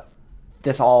on what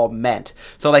this all meant.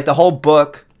 So, like, the whole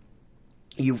book,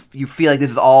 you feel like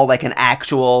this is all, like, an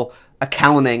actual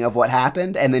accounting of what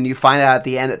happened, and then you find out at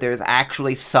the end that there's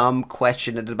actually some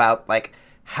question about, like,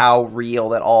 how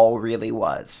real it all really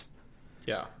was.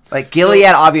 Yeah. Like, Gilead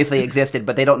obviously existed,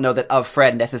 but they don't know that of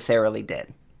Fred necessarily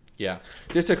did. Yeah.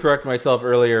 Just to correct myself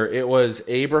earlier, it was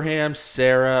Abraham,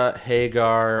 Sarah,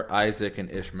 Hagar, Isaac,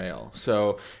 and Ishmael.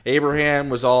 So Abraham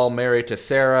was all married to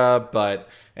Sarah,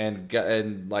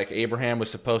 and like, Abraham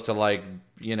was supposed to, like,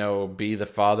 you know, be the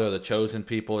father of the chosen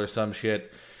people or some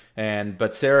shit.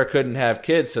 But Sarah couldn't have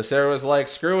kids, so Sarah was like,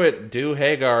 screw it, do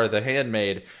Hagar, the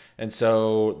handmaid. And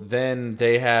so then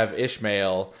they have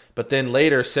Ishmael, but then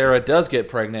later Sarah does get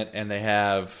pregnant and they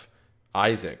have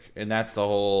Isaac, and that's the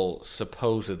whole,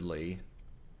 supposedly,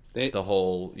 the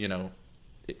whole, you know,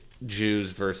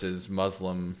 Jews versus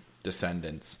Muslim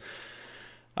descendants.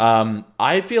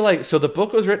 I feel like, so the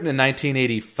book was written in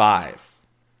 1985,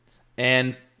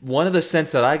 and one of the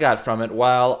sense that I got from it,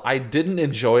 while I didn't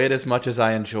enjoy it as much as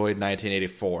I enjoyed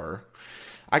 1984,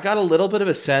 I got a little bit of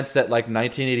a sense that like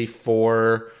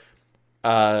 1984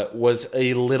 was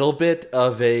a little bit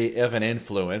of an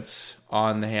influence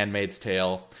on The Handmaid's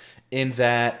Tale, in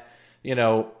that,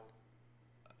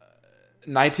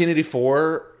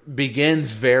 1984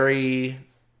 begins very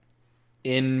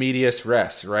in medias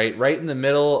res, right? Right in the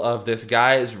middle of this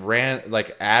guy's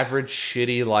average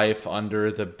shitty life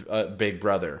under the Big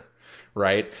Brother,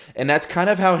 right? And that's kind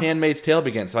of how Handmaid's Tale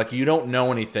begins. Like, you don't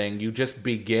know anything, you just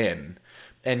begin,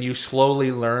 and you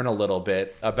slowly learn a little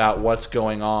bit about what's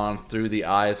going on through the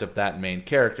eyes of that main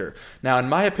character. Now, in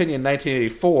my opinion,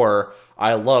 1984,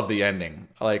 I love the ending.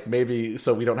 Like, maybe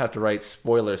so we don't have to write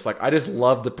spoilers. Like, I just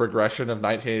love the progression of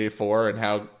 1984 and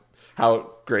how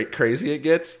crazy it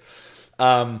gets.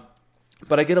 But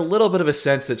I get a little bit of a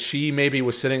sense that she maybe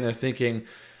was sitting there thinking,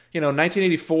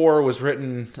 1984 was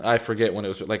written, I forget when it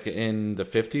was, like in the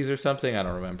 50s or something. I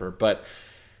don't remember. But,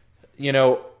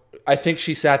 I think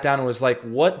she sat down and was like,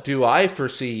 what do I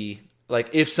foresee? Like,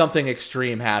 if something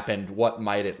extreme happened, what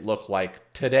might it look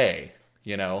like today?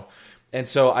 And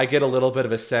so I get a little bit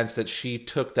of a sense that she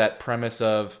took that premise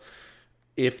of,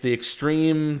 if the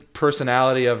extreme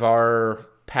personality of our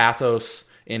pathos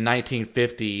in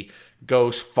 1950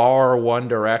 goes far one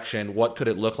direction, what could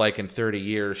it look like in 30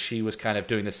 years? She was kind of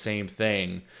doing the same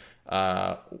thing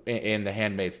in The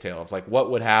Handmaid's Tale, of like,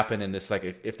 what would happen in this,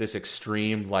 like, if this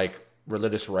extreme, like,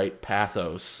 religious right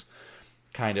pathos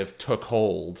kind of took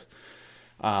hold.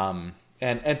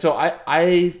 And so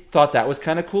I thought that was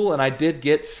kind of cool, and I did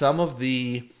get some of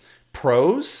the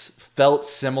prose felt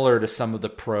similar to some of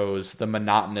the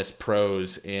monotonous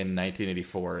prose in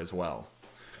 1984 as well.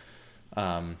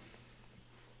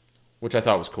 Which I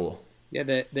thought was cool. Yeah,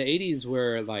 the 80s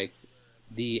were like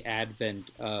the advent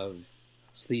of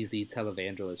sleazy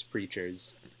televangelist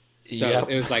preachers. So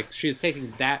It was like she was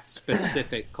taking that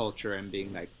specific culture and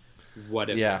being like, what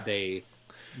if they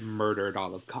murdered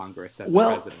all of Congress and the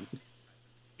president?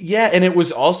 Yeah, and it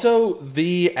was also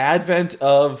the advent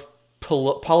of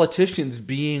politicians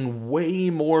being way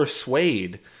more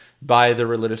swayed by the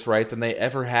religious right than they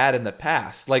ever had in the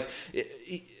past. Like,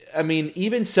 I mean,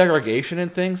 even segregation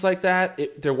and things like that,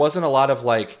 there wasn't a lot of,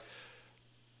 like,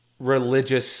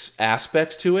 religious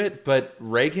aspects to it, but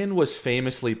Reagan was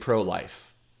famously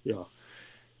pro-life. Yeah.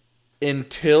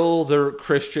 Until the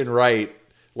Christian right,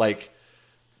 like,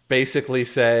 basically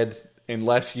said,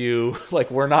 unless you, like,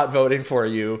 we're not voting for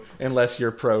you unless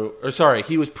you're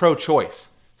he was pro-choice.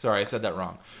 Sorry, I said that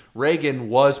wrong. Reagan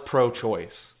was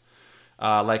pro-choice,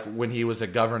 like when he was a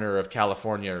governor of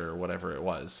California or whatever it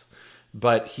was.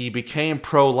 But he became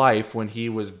pro-life when he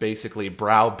was basically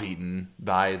browbeaten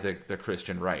by the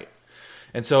Christian right.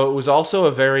 And so it was also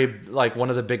a very, like, one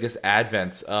of the biggest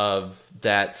advents of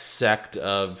that sect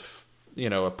of,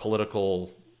 a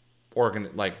political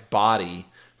body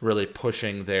really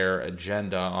pushing their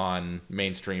agenda on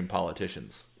mainstream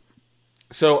politicians.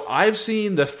 So I've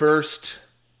seen the first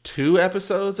 2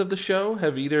 episodes of the show.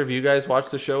 Have either of you guys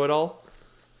watched the show at all?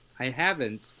 I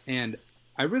haven't, and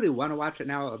I really want to watch it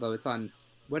now, although it's on...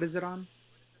 What is it on?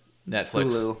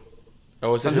 Netflix. Hulu.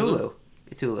 Oh, is it Hulu?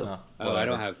 It's Hulu. Oh, I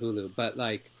don't have Hulu. But,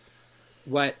 like,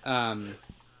 what... I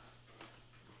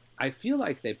feel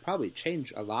like they probably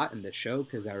changed a lot in the show,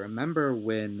 because I remember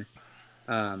when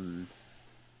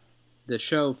the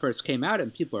show first came out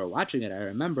and people were watching it, I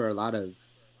remember a lot of,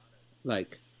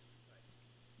 like,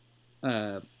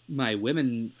 my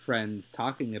women friends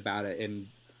talking about it and,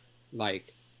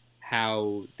 like,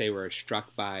 how they were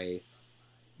struck by...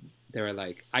 They were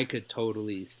like, I could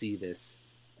totally see this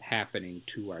happening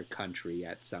to our country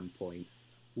at some point.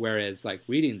 Whereas, like,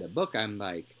 reading the book, I'm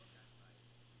like,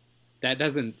 that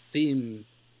doesn't seem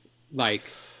like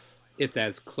it's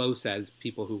as close as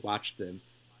people who watched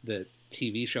the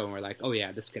TV show and were like, oh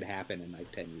yeah, this could happen in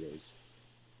like 10 years.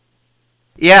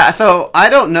 Yeah, so I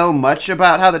don't know much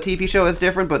about how the TV show is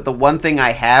different, but the one thing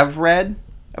I have read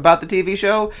about the TV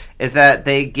show is that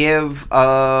they give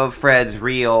Fred's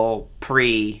real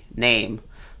name.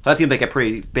 So that's going to make a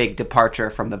pretty big departure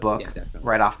from the book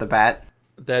right off the bat.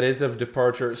 That is a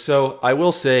departure. So I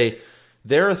will say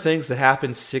there are things that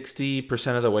happen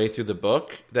 60% of the way through the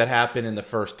book that happen in the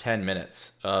first 10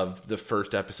 minutes of the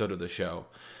first episode of the show.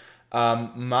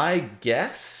 My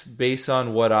guess, based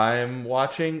on what I'm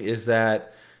watching, is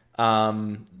that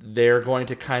they're going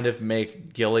to kind of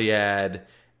make Gilead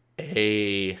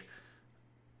a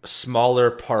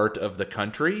smaller part of the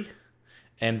country,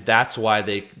 and that's why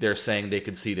they're saying they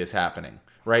could see this happening,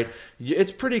 right?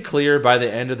 It's pretty clear by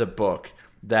the end of the book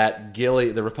that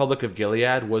the Republic of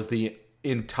Gilead was the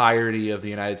entirety of the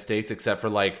United States, except for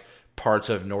like parts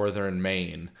of northern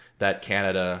Maine that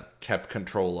Canada kept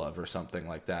control of or something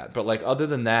like that. But like other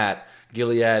than that,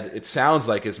 Gilead, it sounds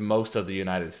like, is most of the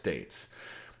United States.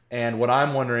 And what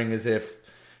I'm wondering is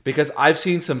because I've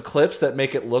seen some clips that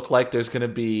make it look like there's going to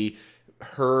be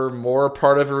her more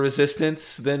part of a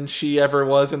resistance than she ever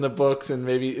was in the books, and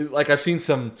maybe like I've seen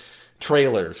some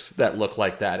trailers that look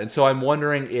like that. And so I'm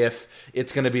wondering if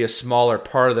it's going to be a smaller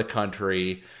part of the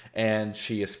country and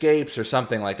she escapes or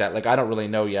something like that. Like, I don't really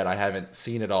know yet. I haven't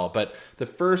seen it all. But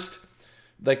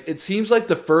it seems like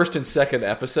the first and second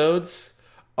episodes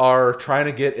are trying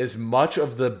to get as much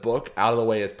of the book out of the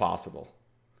way as possible.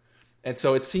 And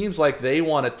so it seems like they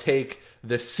want to take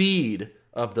the seed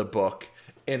of the book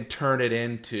and turn it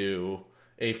into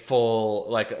a full,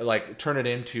 like turn it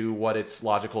into what its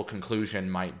logical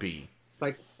conclusion might be.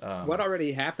 Like, what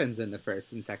already happens in the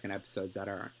first and second episodes that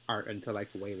aren't until like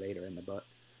way later in the book?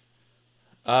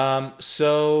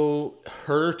 So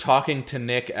her talking to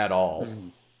Nick at all,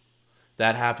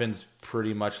 that happens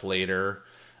pretty much later.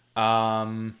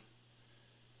 The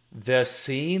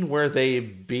scene where they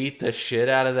beat the shit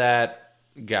out of that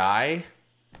guy,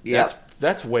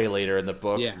 that's way later in the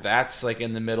book. Yeah. That's like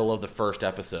in the middle of the first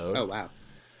episode. Oh,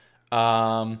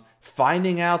 wow.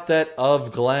 Finding out that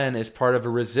Of Glen is part of a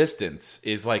resistance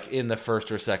is like in the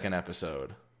first or second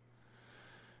episode.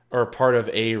 Or part of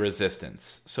a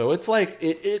resistance. So it's like,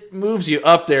 it moves you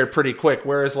up there pretty quick.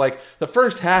 Whereas like the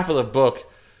first half of the book,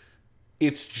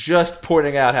 it's just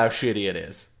pointing out how shitty it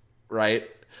is. Right?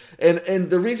 And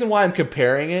the reason why I'm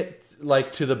comparing it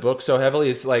like to the book so heavily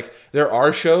is like there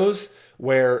are shows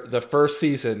where the first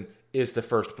season is the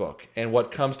first book. And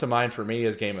what comes to mind for me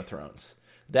is Game of Thrones.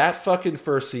 That fucking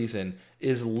first season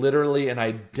is literally an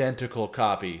identical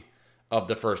copy of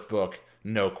the first book.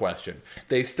 No question.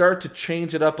 They start to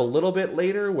change it up a little bit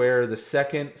later where the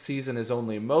second season is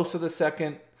only most of the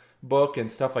second book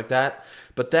and stuff like that.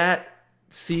 But that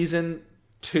season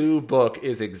 2 book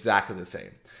is exactly the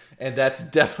same. And that's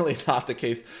definitely not the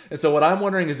case. And so what I'm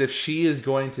wondering is if she is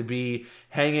going to be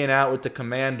hanging out with the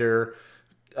commander,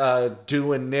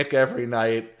 doing Nick every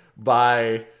night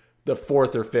by the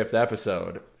 4th or 5th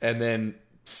episode. And then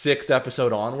 6th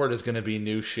episode onward is going to be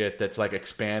new shit that's like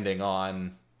expanding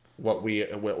on what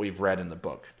we've read in the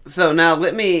book. So now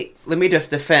let me just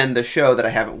defend the show that I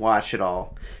haven't watched at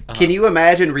all. Can you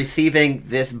imagine receiving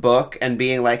this book and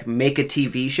being like, make a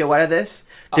TV show out of this?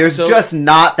 There's just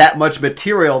not that much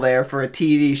material there for a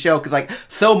TV show because like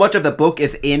so much of the book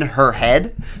is in her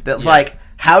head that like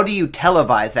how do you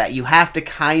televise that? You have to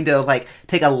kind of like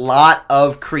take a lot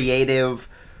of creative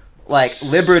like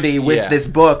liberty with this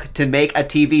book to make a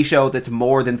TV show that's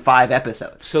more than 5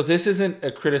 episodes. So this isn't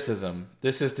a criticism.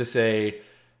 This is to say,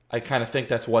 I kind of think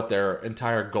that's what their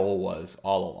entire goal was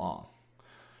all along,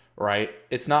 right?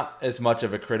 It's not as much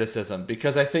of a criticism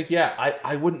because I think,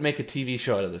 I wouldn't make a TV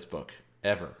show out of this book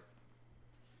ever.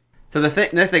 So the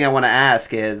next thing I want to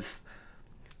ask is,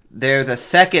 there's a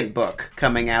second book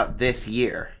coming out this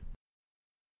year.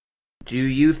 Do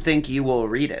you think you will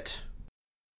read it?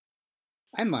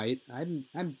 I might. I'm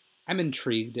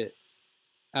intrigued.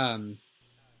 I'd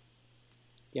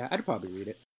probably read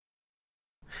it.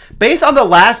 Based on the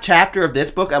last chapter of this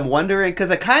book, I'm wondering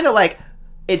because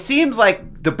it seems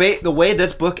like the way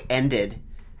this book ended,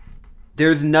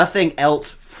 there's nothing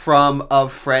else from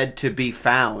Of Fred to be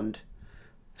found.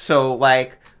 So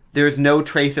like there's no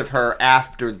trace of her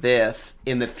after this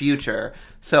in the future.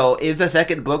 So is the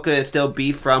second book going to still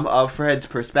be from Of Fred's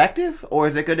perspective, or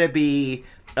is it going to be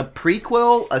a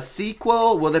prequel, a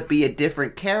sequel? Will it be a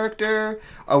different character?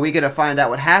 Are we going to find out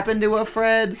what happened to Of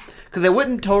Fred? Because it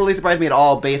wouldn't totally surprise me at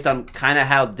all based on kind of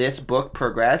how this book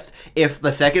progressed if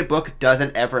the second book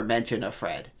doesn't ever mention Of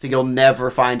Fred. So you'll never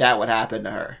find out what happened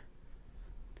to her.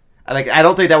 I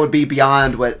don't think that would be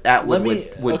beyond what Atwood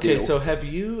would do. Okay, so have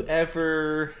you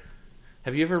ever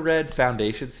read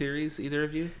Foundation series, either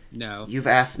of you? No. You've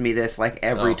asked me this like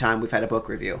every time we've had a book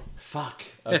review. Fuck.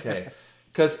 Okay.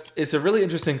 Because it's a really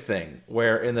interesting thing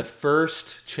where in the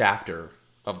first chapter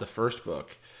of the first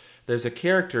book, there's a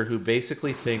character who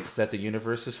basically thinks that the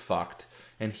universe is fucked,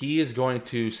 and he is going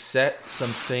to set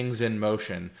some things in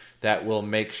motion that will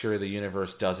make sure the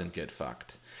universe doesn't get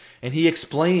fucked. And he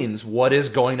explains what is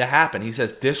going to happen. He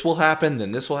says, this will happen,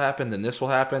 then this will happen, then this will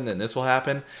happen, then this will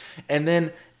happen. And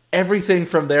then everything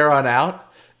from there on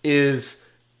out is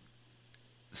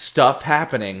stuff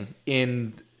happening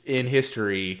in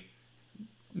history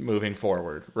moving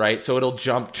forward, right? So it'll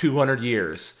jump 200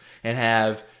 years and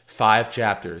have 5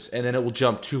 chapters, and then it will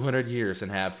jump 200 years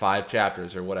and have 5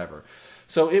 chapters or whatever.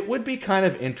 So it would be kind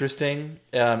of interesting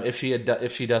if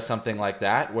she does something like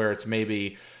that, where it's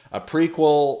maybe a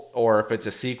prequel, or if it's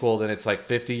a sequel, then it's like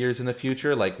 50 years in the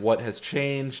future. Like, what has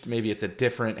changed? Maybe it's a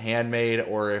different handmaid,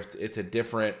 or if it's a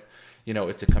different,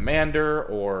 it's a commander,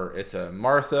 or it's a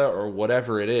Martha, or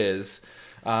whatever it is.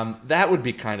 That would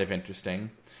be kind of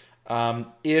interesting.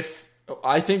 If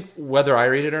I think whether I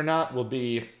read it or not will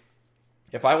be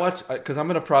if I watch, because I'm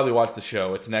going to probably watch the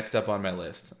show. It's next up on my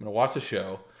list. I'm going to watch the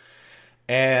show.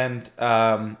 And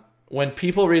when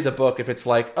people read the book, if it's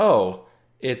like, oh,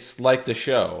 it's like the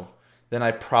show, then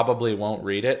I probably won't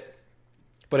read it.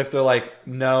 But if they're like,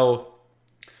 no,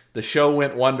 the show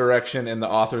went one direction and the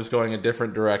author's going a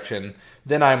different direction,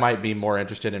 then I might be more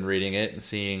interested in reading it and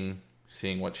seeing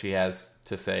what she has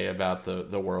to say about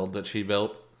the world that she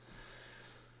built.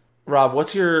 Rob,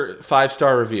 what's your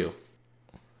 5-star review?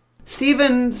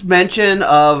 Steven's mention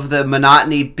of the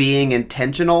monotony being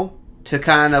intentional to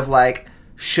kind of like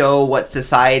show what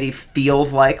society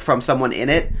feels like from someone in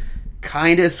it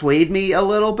kind of swayed me a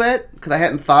little bit because I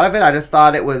hadn't thought of it. I just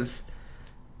thought it was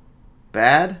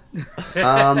bad.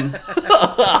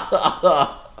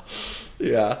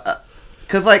 Yeah.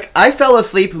 Because like I fell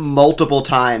asleep multiple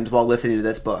times while listening to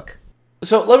this book.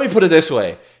 So let me put it this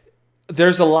way.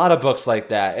 There's a lot of books like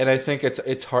that, and I think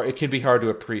it's hard. It can be hard to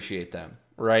appreciate them,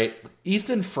 right?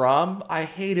 Ethan Frome, I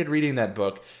hated reading that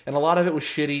book, and a lot of it was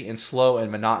shitty and slow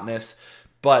and monotonous.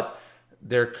 But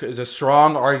there is a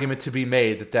strong argument to be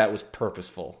made that was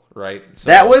purposeful, right? So,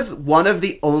 that was one of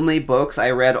the only books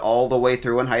I read all the way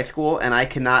through in high school, and I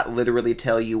cannot literally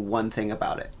tell you one thing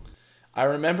about it. I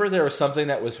remember there was something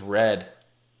that was red,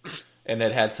 and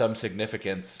it had some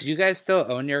significance. Do you guys still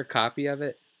own your copy of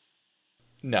it?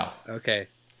 No. Okay.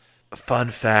 Fun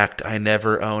fact, I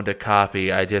never owned a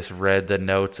copy. I just read the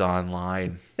notes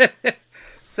online.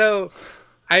 So,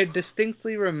 I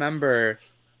distinctly remember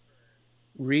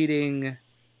reading,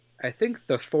 I think,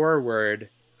 the foreword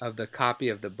of the copy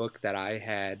of the book that I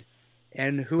had,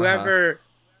 and whoever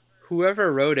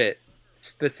wrote it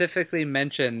specifically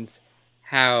mentions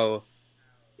how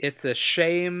it's a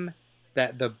shame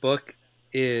that the book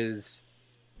is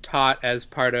taught as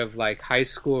part of like high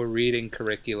school reading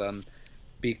curriculum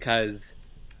because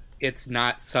it's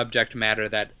not subject matter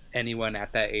that anyone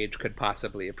at that age could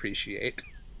possibly appreciate.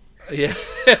 Yeah.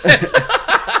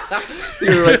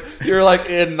 you're like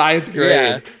in ninth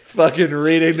grade, fucking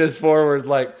reading this forward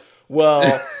like,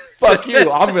 well, fuck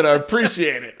you, I'm gonna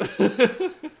appreciate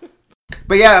it.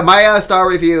 But yeah, my star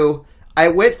review, I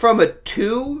went from a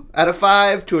 2 out of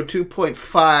 5 to a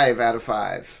 2.5 out of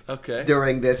 5. Okay.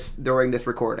 During this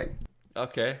recording.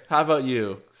 Okay. How about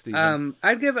you, Steven?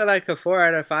 I'd give it like a 4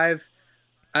 out of 5.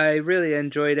 I really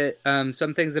enjoyed it.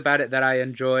 Some things about it that I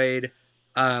enjoyed.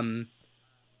 I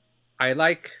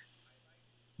like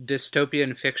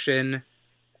dystopian fiction.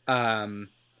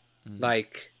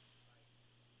 Like,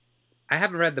 I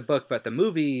haven't read the book, but the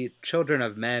movie Children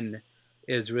of Men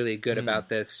is really good about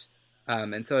this.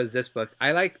 And so is this book.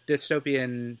 I like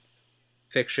dystopian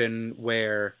fiction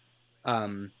where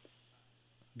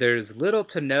there's little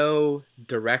to no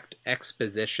direct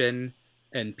exposition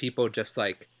and people just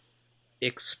like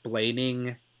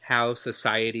explaining how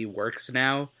society works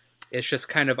now. It's just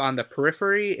kind of on the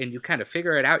periphery and you kind of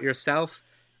figure it out yourself.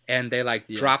 And they like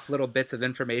drop little bits of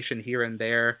information here and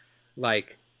there.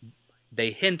 Like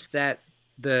they hint that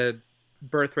the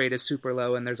birth rate is super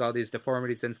low and there's all these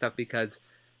deformities and stuff because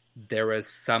there was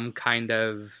some kind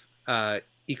of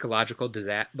ecological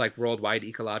disaster, like worldwide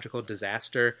ecological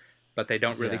disaster, but they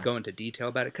don't really go into detail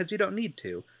about it because you don't need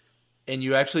to. And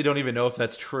you actually don't even know if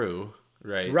that's true,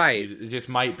 right? Right. It just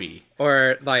might be.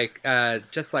 Or like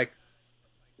just like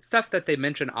stuff that they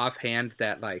mention offhand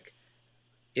that like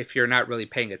if you're not really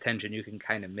paying attention, you can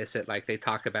kind of miss it. Like they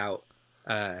talk about.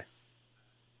 So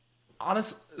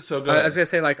go ahead. I was gonna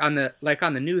say like on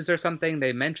the news or something,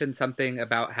 they mentioned something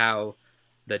about how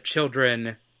the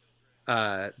children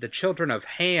of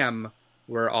Ham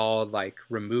were all like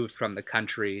removed from the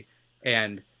country,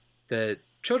 and the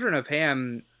children of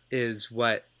Ham is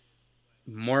what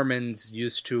Mormons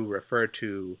used to refer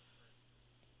to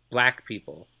black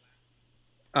people.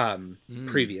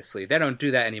 Previously, they don't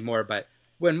do that anymore. But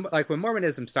when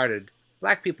Mormonism started,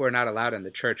 black people were not allowed in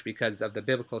the church because of the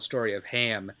biblical story of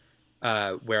Ham,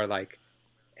 where like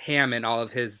Ham and all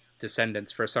of his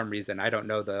descendants, for some reason, I don't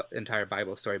know the entire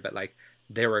Bible story, but like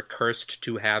they were cursed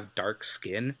to have dark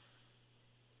skin.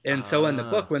 And so in the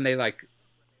book, when they like,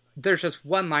 there's just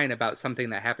one line about something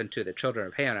that happened to the children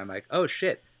of Ham. I'm like, oh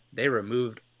shit, they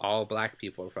removed all black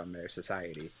people from their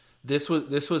society. This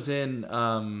was in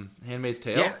Handmaid's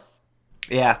Tale?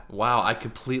 Yeah. Wow, I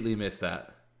completely missed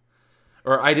that.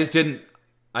 Or I just didn't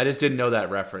know that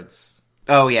reference.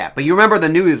 Oh yeah, but you remember the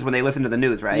news when they listened to the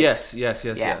news, right? Yes. Yeah,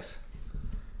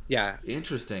 Yeah.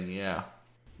 Interesting, yeah.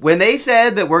 When they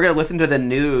said that we're going to listen to the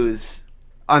news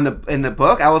in the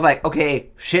book, I was like, okay,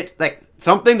 shit, like,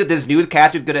 something that this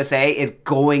newscaster is going to say is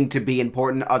going to be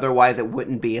important, otherwise it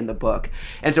wouldn't be in the book.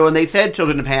 And so when they said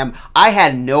Children of Ham, I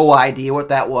had no idea what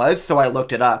that was, so I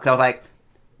looked it up. Because I was like,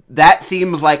 that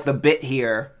seems like the bit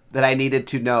here that I needed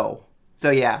to know. So,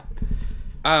 yeah.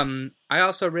 I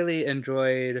also really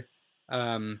enjoyed...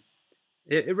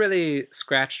 It really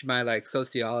scratched my, like,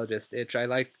 sociologist itch. I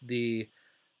liked the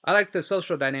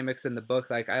social dynamics in the book.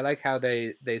 Like, I like how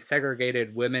they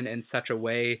segregated women in such a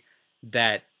way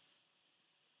that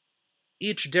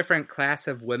each different class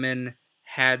of women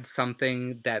had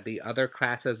something that the other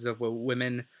classes of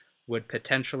women would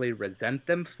potentially resent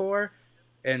them for.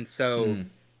 And so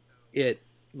it,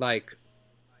 like,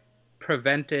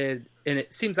 prevented, and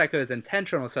it seems like it was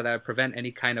intentional so that it would prevent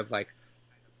any kind of, like,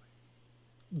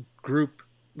 group,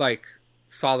 like,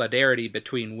 solidarity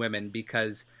between women,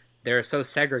 because they're so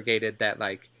segregated that,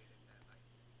 like,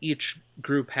 each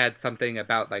group had something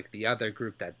about, like, the other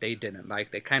group that they didn't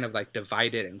like. They kind of, like,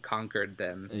 divided and conquered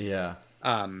them. Yeah.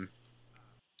 And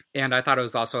I thought it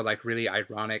was also, like, really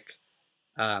ironic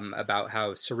about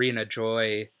how Serena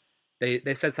Joy,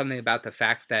 they said something about the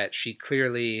fact that she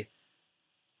clearly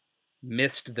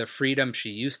missed the freedom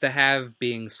she used to have,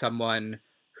 being someone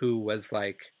who was,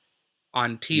 like,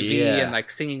 on TV and, like,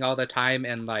 singing all the time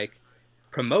and, like,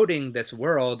 promoting this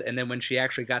world. And then when she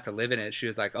actually got to live in it, she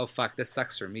was like, oh, fuck, this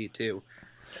sucks for me, too.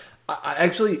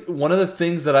 Actually, one of the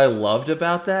things that I loved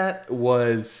about that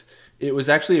was it was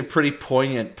actually a pretty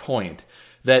poignant point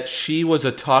that she was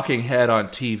a talking head on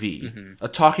TV, a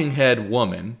talking head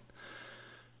woman,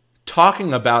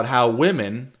 talking about how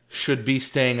women should be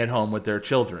staying at home with their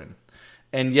children.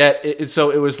 And yet,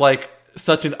 so it was like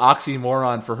such an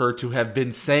oxymoron for her to have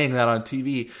been saying that on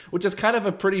TV, which is kind of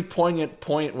a pretty poignant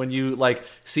point when you, like,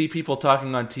 see people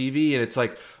talking on TV and it's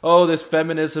like, oh, this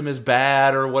feminism is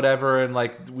bad or whatever, and,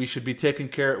 like, we should be taking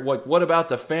care of, what about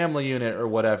the family unit or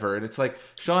whatever? And it's like,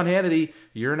 Sean Hannity,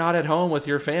 you're not at home with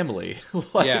your family.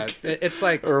 Like, yeah, it's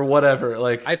like, or whatever.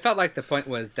 Like, I felt like the point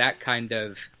was that kind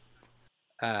of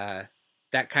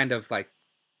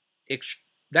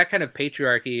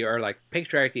patriarchy, or, like,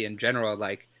 patriarchy in general,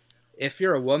 like, if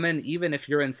you're a woman, even if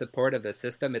you're in support of the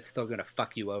system, it's still going to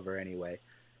fuck you over anyway.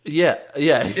 Yeah,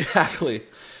 exactly.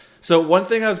 So one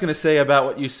thing I was going to say about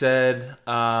what you said,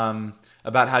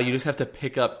 about how you just have to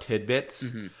pick up tidbits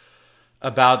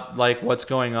about, like, what's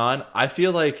going on, I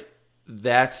feel like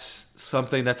that's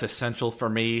something that's essential for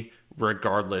me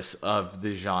regardless of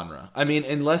the genre. I mean,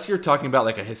 unless you're talking about,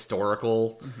 like, a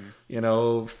historical,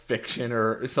 fiction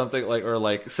or something, like, or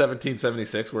like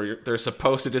 1776 where they're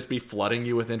supposed to just be flooding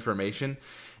you with information.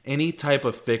 Any type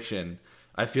of fiction,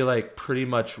 I feel like, pretty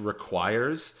much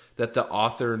requires that the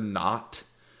author not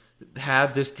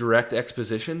have this direct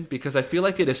exposition, because I feel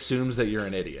like it assumes that you're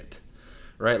an idiot,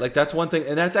 right? Like, that's one thing,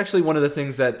 and that's actually one of the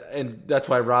things and that's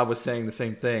why Rob was saying the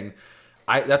same thing.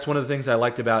 That's one of the things I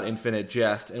liked about Infinite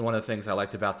Jest, and one of the things I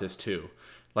liked about this too.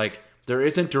 Like, there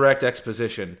isn't direct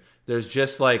exposition. There's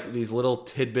just, like, these little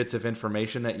tidbits of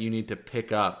information that you need to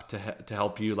pick up to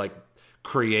help you, like,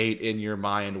 create in your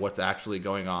mind what's actually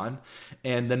going on.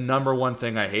 And the number one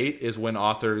thing I hate is when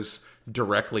authors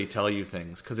directly tell you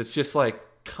things, because it's just like,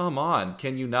 come on,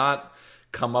 can you not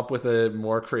come up with a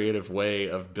more creative way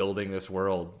of building this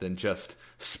world than just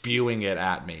spewing it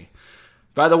at me?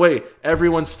 By the way,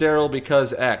 everyone's sterile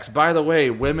because X. By the way,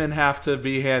 women have to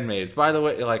be handmaids. By the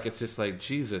way, like, it's just like,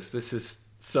 Jesus, this is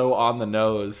so on the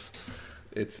nose.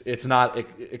 It's not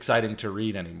exciting to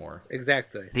read anymore.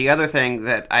 Exactly. The other thing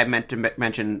that I meant to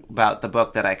mention about the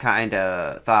book that I kind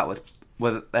of thought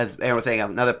was, as Aaron was saying,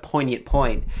 another poignant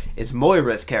point is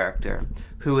Moira's character,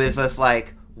 who is this,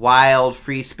 like, wild,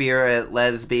 free spirit,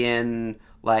 lesbian,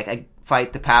 like, I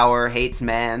fight the power, hates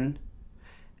men.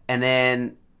 And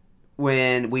then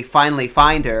when we finally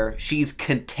find her, she's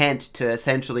content to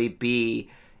essentially be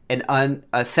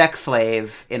a sex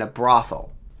slave in a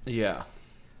brothel. Yeah.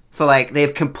 So, like,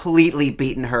 they've completely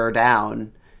beaten her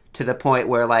down to the point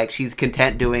where, like, she's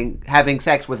content having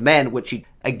sex with men, which she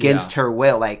against her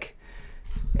will. Like,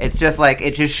 it's just like,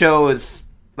 it just shows,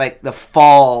 like, the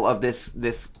fall of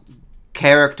this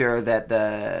character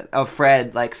of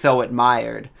Fred, like, so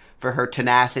admired for her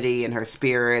tenacity and her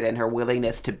spirit and her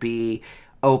willingness to be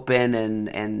open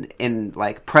and in,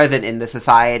 like, present in the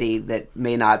society that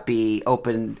may not be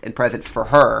open and present for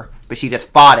her, but she just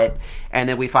fought it. And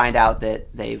then we find out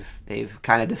that they've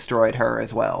kind of destroyed her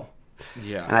as well.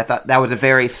 Yeah. And I thought that was a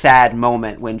very sad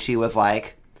moment when she was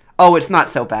like, oh, it's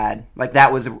not so bad. Like,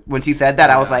 that was when she said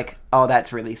that, I was like, oh,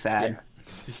 that's really sad.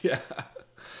 Yeah.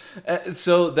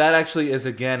 So that actually is,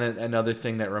 again, another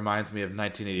thing that reminds me of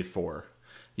 1984.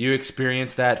 You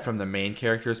experienced that from the main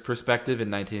character's perspective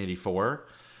in 1984.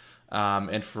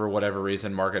 And for whatever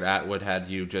reason, Margaret Atwood had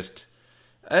you just...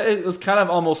 It was kind of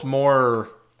almost more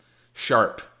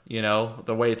sharp, you know?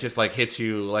 The way it just, like, hits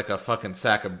you like a fucking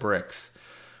sack of bricks,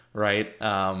 right?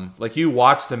 Like, you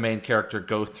watch the main character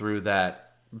go through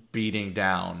that beating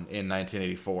down in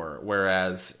 1984.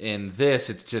 Whereas in this,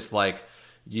 it's just like,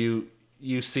 you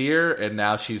see her, and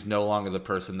now she's no longer the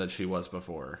person that she was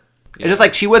before. It's just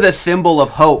like she was a symbol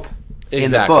of hope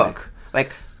in the book.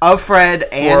 Like, of Fred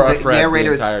and the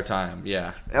narrators the entire time,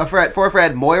 yeah. For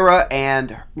Fred, Moira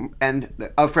and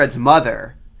of Fred's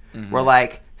mother were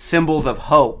like symbols of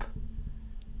hope,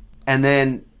 and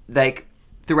then like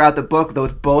throughout the book,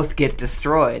 those both get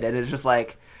destroyed, and it's just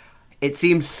like it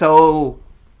seems so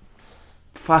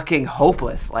fucking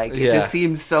hopeless. Like it just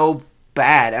seems so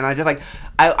bad, and I just like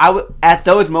at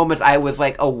those moments I was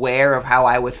like aware of how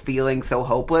I was feeling so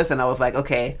hopeless, and I was like,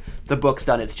 okay, the book's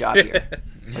done its job here.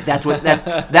 That's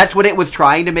what it was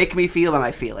trying to make me feel, and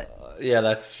I feel it. Yeah,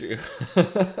 that's true.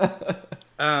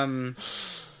 I'm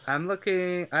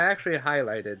looking. I actually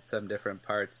highlighted some different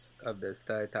parts of this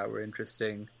that I thought were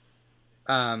interesting.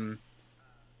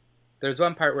 There's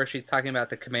one part where she's talking about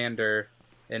the commander,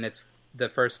 and it's the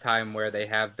first time where they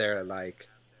have their like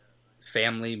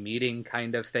family meeting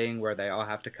kind of thing, where they all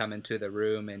have to come into the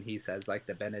room, and he says like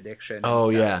the benediction.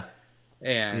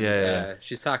 And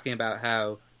she's talking about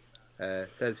how.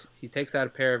 Says he takes out a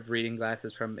pair of reading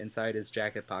glasses from inside his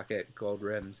jacket pocket, gold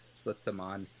rims, slips them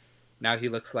on. Now he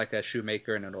looks like a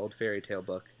shoemaker in an old fairy tale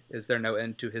book. Is there no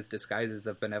end to his disguises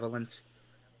of benevolence?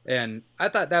 And I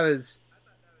thought that was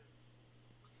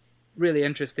really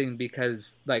interesting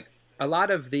because, like, a lot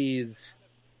of these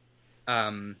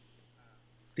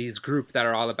group that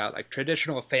are all about, like,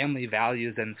 traditional family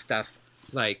values and stuff,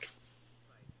 like,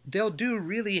 they'll do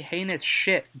really heinous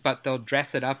shit, but they'll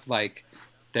dress it up like...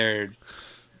 They're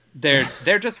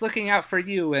just looking out for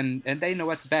you, and they know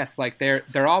what's best. Like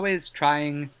they're always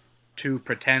trying to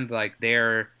pretend like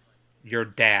they're your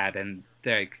dad, and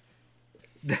they're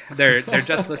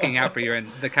just looking out for you,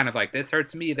 and the kind of like this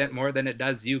hurts me that more than it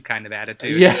does you kind of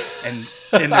attitude. Yeah, and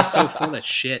they're so full of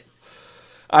shit.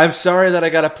 I'm sorry that I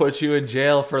gotta put you in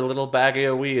jail for a little baggie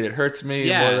of weed. It hurts me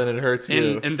more than it hurts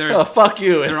you. And they're fuck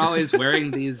you. They're always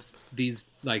wearing these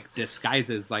like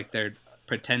disguises, like they're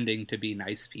pretending to be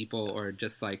nice people or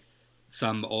just like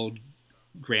some old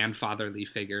grandfatherly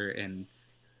figure. And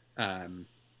I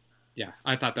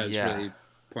thought that was really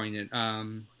poignant.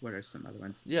 What are some other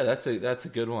ones? Yeah, that's a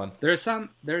good one. There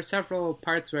are several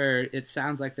parts where it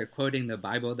sounds like they're quoting the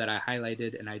Bible that I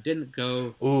highlighted, and I didn't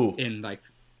go and like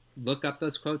look up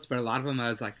those quotes, but a lot of them I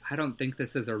was like, I don't think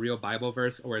this is a real Bible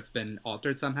verse, or it's been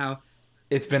altered somehow.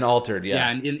 It's been altered, yeah.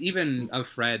 Yeah, and even of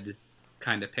Fred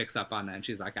kind of picks up on that, and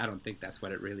she's like, I don't think that's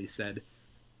what it really said.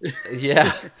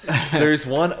 Yeah. There's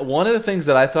one of the things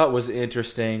that I thought was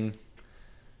interesting,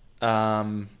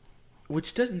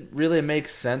 which didn't really make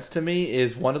sense to me,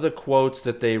 is one of the quotes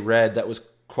that they read that was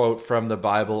quote from the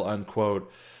Bible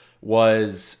unquote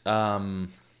was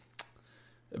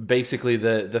basically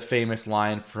the famous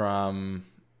line from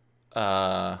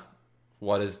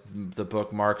what is the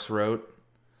book Marx wrote?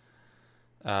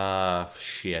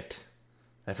 Shit.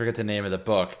 I forget the name of the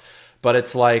book, but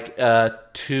it's like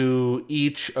to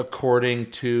each according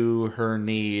to her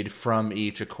need, from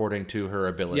each according to her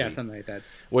ability. Yeah, something like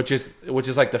that. Which is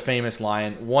like the famous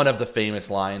line, one of the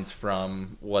famous lines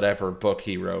from whatever book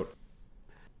he wrote.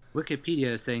 Wikipedia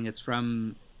is saying it's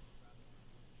from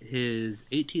his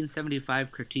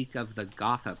 1875 critique of the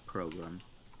Gotha program.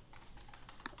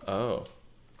 Oh.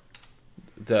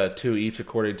 The to each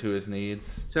according to his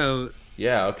needs. So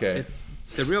yeah, okay.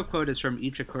 The real quote is from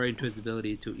each according to his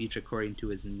ability to each according to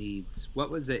his needs.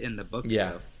 What was it in the book?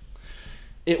 Yeah. Though?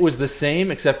 It was the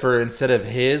same, except for instead of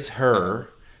his, her,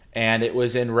 and it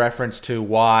was in reference to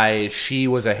why she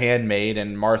was a handmaid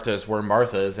and Martha's were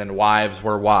Martha's and wives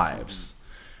were wives,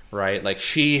 right? Like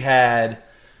she had,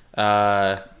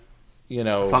 functioning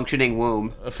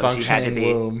womb. A functioning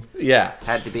womb. Yeah.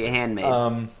 Had to be a handmaid.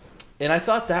 And I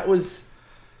thought that was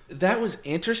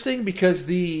interesting because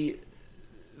the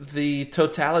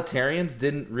totalitarians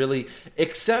didn't really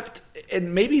accept,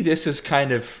 and maybe this is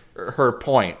kind of her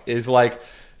point, is like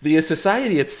the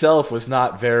society itself was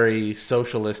not very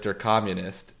socialist or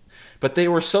communist, but they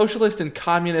were socialist and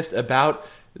communist about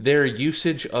their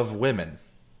usage of women.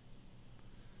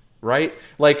 Right?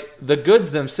 Like the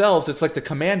goods themselves, it's like the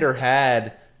commander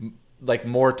had like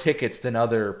more tickets than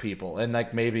other people, and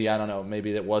like maybe, I don't know,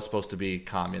 maybe it was supposed to be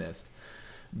communist.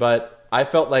 But I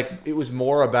felt like it was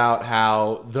more about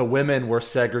how the women were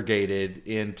segregated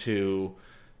into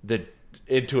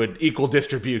an equal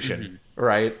distribution,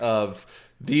 right? Of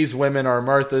these women are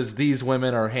Marthas, these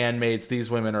women are handmaids, these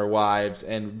women are wives,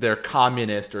 and they're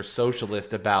communist or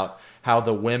socialist about how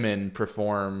the women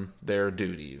perform their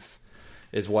duties,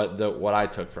 is what I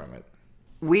took from it.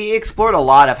 We explored a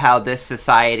lot of how this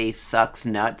society sucks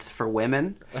nuts for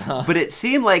women, but it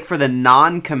seemed like for the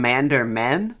non-commander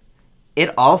men,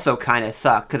 it also kind of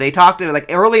sucked. Because they talked to, like,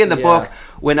 early in the book,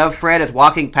 when Fred is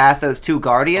walking past those two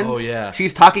guardians,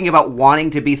 she's talking about wanting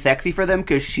to be sexy for them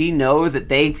because she knows that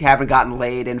they haven't gotten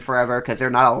laid in forever because they're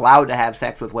not allowed to have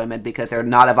sex with women because they're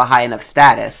not of a high enough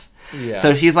status. Yeah.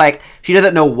 So she's like, she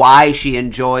doesn't know why she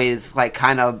enjoys, like,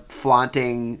 kind of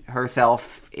flaunting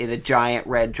herself in a giant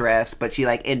red dress, but she,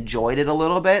 like, enjoyed it a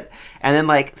little bit. And then,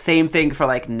 like, same thing for,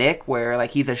 like, Nick, where,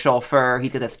 like, he's a chauffeur,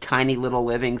 he's got this tiny little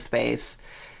living space.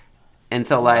 And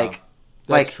so, like...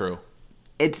 That's true.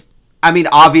 It's... I mean,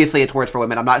 obviously it's worse for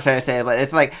women, I'm not trying to say it, but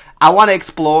it's like, I want to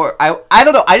explore... I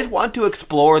don't know, I just want to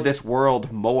explore this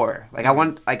world more. Like, I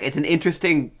want... Like, it's an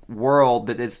interesting world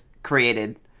that is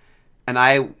created, and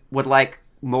I would like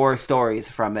more stories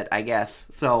from it, I guess.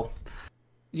 So...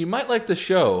 You might like the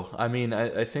show. I mean,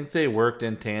 I think they worked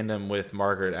in tandem with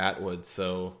Margaret Atwood,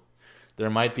 so there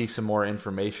might be some more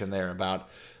information there about,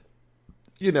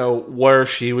 you know, where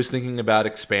she was thinking about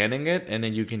expanding it, and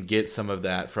then you can get some of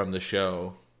that from the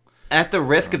show. At the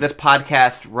risk of this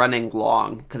podcast running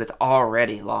long, because it's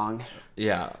already long,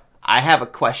 I have a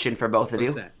question for both of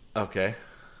you. That? Okay.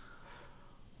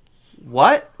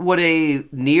 What would a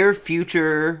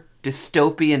near-future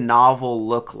dystopian novel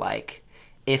look like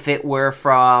if it were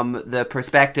from the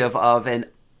perspective of an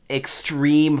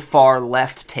extreme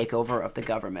far-left takeover of the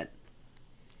government?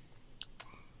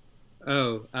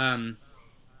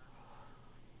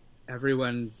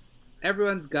 Everyone's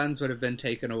guns would have been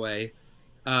taken away.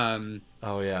 Oh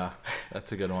yeah,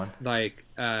 that's a good one. Like,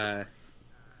 the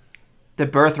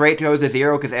birth rate goes to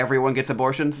zero because everyone gets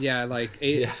abortions. Yeah, like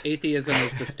atheism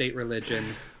is the state religion.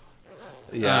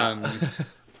 Yeah.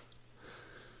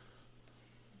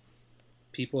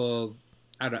 People,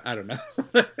 I don't know.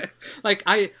 Like,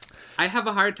 I have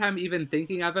a hard time even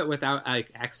thinking of it without,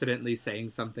 like, accidentally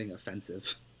saying something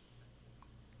offensive.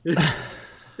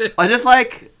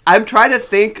 I'm trying to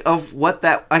think of what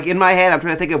that, like, in my head, I'm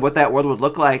trying to think of what that world would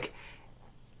look like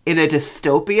in a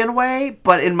dystopian way,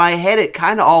 but in my head, it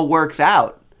kind of all works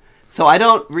out. So I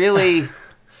don't really...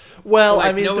 Well, like,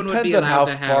 I mean, no it one would be depends on how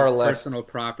allowed to far have left... personal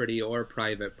property or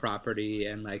private property,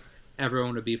 and, like,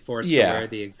 everyone would be forced to wear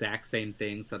the exact same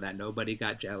thing so that nobody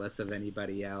got jealous of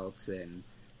anybody else. And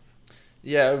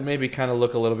yeah, it would maybe kind of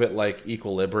look a little bit like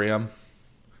Equilibrium.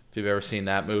 If you've ever seen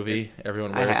that movie,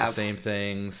 everyone wears the same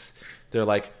things. They're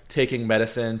like taking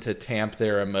medicine to tamp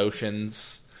their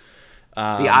emotions. The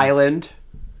island.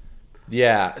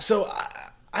 Yeah, so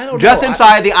I don't know. Just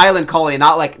inside the island colony,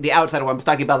 not like the outside one. I'm just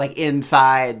talking about like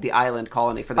inside the island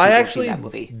colony for the people who've seen that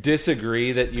movie. I actually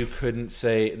disagree that you couldn't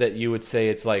say that you would say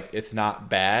it's like it's not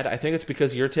bad. I think it's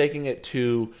because you're taking it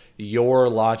to your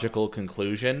logical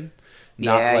conclusion,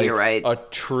 not like you're right. A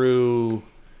true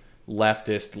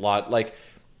leftist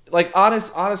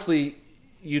honestly,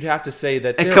 you'd have to say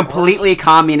that a completely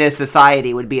communist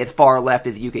society would be as far left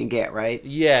as you can get, right?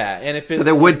 Yeah, and so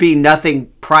there would be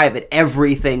nothing private;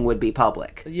 everything would be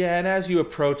public. Yeah, and as you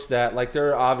approach that, like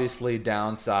there are obviously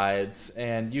downsides,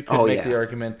 and you could make the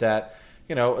argument that,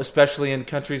 you know, especially in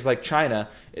countries like China,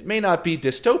 it may not be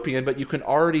dystopian, but you can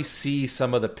already see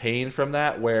some of the pain from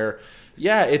that. Where,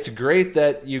 yeah, it's great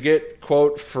that you get,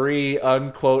 quote, free,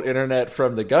 unquote, internet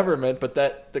from the government, but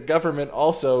that the government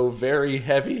also very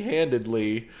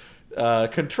heavy-handedly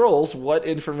controls what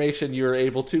information you're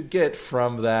able to get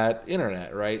from that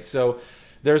internet, right? So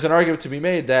there's an argument to be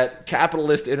made that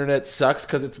capitalist internet sucks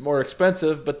because it's more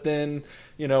expensive, but then,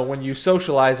 you know, when you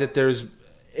socialize it, there's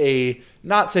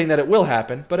not saying that it will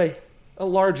happen, but a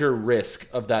larger risk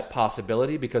of that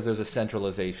possibility because there's a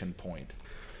centralization point.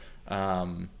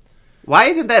 Why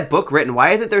isn't that book written?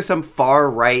 Why isn't there some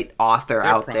far-right author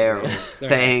out there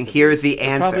saying, here's the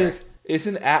answer?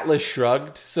 Isn't Atlas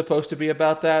Shrugged supposed to be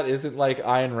about that? Isn't, like,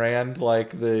 Ayn Rand,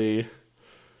 like, the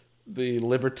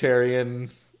libertarian...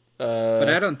 but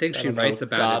I don't think she writes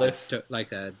about it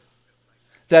like a...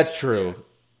 That's true.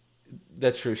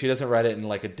 That's true. She doesn't write it in,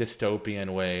 like, a dystopian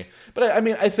way. But, I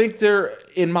mean, I think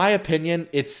in my opinion,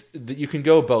 you can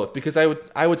go both. Because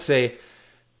I would say...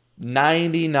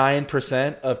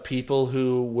 99% of people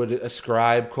who would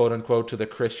ascribe, quote unquote, to the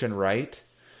Christian right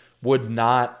would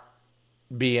not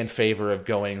be in favor of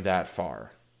going that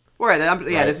far.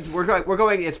 We're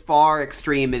going as far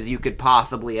extreme as you could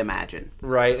possibly imagine.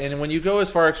 Right, and when you go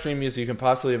as far extreme as you can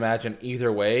possibly imagine,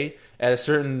 either way, at a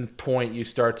certain point you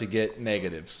start to get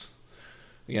negatives.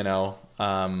 And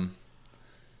I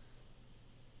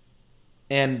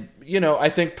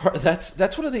think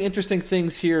that's one of the interesting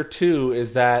things here too,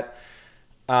 is that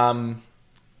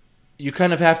you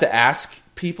kind of have to ask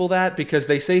people that, because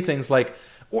they say things like,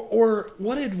 or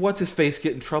what did what's his face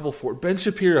get in trouble for? Ben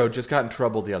Shapiro just got in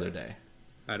trouble the other day.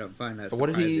 I don't find that surprising.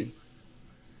 What did he?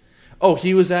 Oh,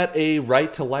 he was at a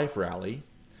Right to Life rally,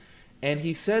 and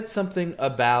he said something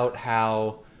about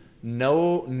how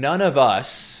none of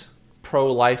us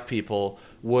pro-life people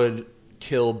would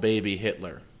kill baby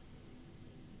Hitler.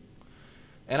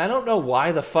 And I don't know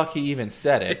why the fuck he even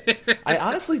said it. I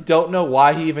honestly don't know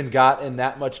why he even got in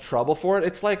that much trouble for it.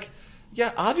 It's like,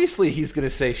 yeah, obviously he's going to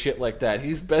say shit like that.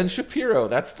 He's Ben Shapiro.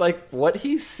 That's like what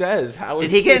he says.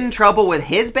 Did he get in trouble with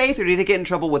his base, or did he get in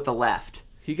trouble with the left?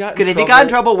 Because if he got in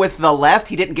trouble with the left,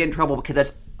 he didn't get in trouble because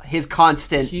that's his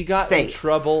constant He got state. in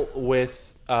trouble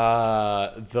with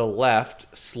the left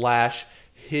 /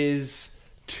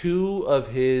 two of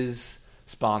his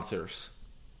sponsors.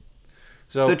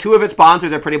 So two of its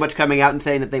sponsors are pretty much coming out and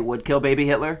saying that they would kill baby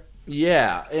Hitler?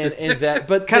 Yeah, and that,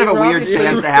 but kind of a weird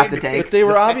stance to have to take. But they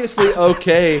were obviously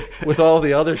okay with all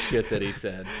the other shit that he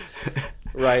said,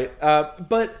 right?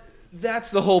 But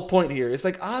that's the whole point here. It's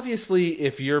like, obviously,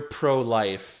 if you're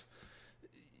pro-life,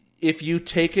 if you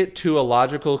take it to a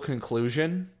logical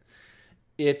conclusion,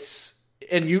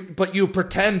 but you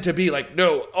pretend to be like,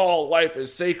 no, all life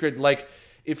is sacred. Like,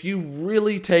 if you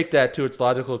really take that to its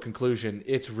logical conclusion,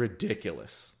 it's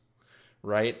ridiculous.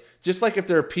 Right? Just like if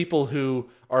there are people who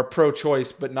are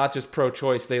pro-choice, but not just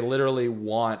pro-choice, they literally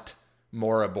want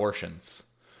more abortions.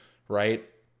 Right?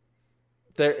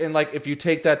 And like, if you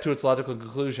take that to its logical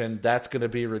conclusion, that's going to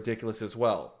be ridiculous as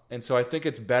well. And so I think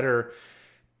it's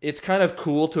kind of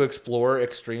cool to explore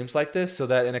extremes like this, so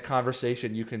that in a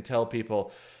conversation you can tell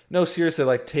people, no, seriously,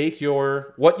 like, take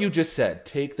what you just said,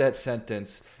 take that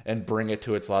sentence and bring it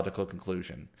to its logical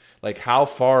conclusion. Like, how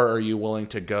far are you willing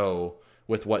to go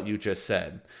with what you just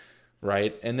said,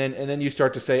 right? And then you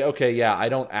start to say, okay, yeah, I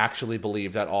don't actually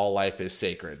believe that all life is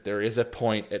sacred. There is a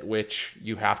point at which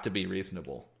you have to be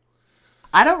reasonable.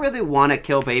 I don't really want to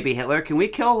kill baby Hitler. Can we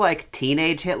kill, like,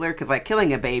 teenage Hitler? Because, like,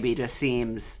 killing a baby just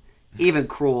seems even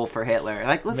cruel for Hitler.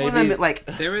 Like, let's let him, like,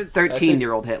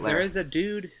 13-year-old Hitler. There is a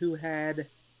dude who had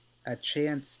a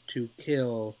chance to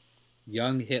kill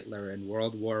young Hitler in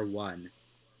World War I,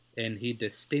 and he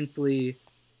distinctly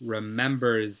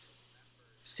remembers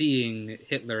seeing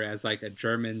Hitler as like a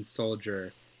German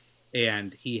soldier,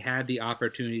 and he had the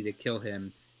opportunity to kill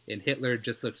him, and Hitler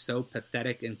just looked so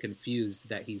pathetic and confused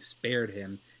that he spared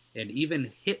him, and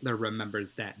even Hitler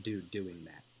remembers that dude doing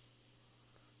that.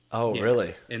 Oh, yeah.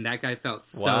 Really? And that guy felt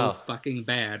so fucking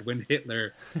bad when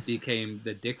Hitler became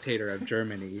the dictator of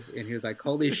Germany, and he was like,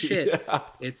 holy shit,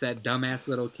 It's that dumbass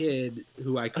little kid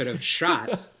who I could have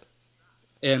shot.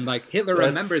 And, like, Hitler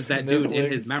remembers that dude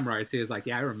in his memoirs. He was like,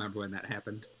 yeah, I remember when that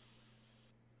happened.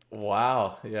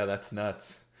 Wow. Yeah, that's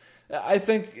nuts. I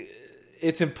think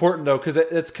it's important, though, because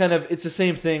it's the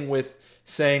same thing with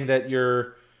saying that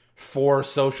you're for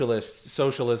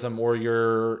socialism or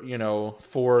you're,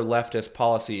 for leftist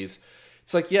policies.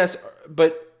 It's like, yes,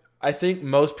 but I think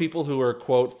most people who are,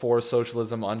 quote, for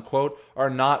socialism, unquote, are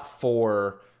not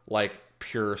for, like,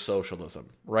 pure socialism,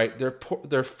 right?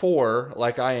 They're for,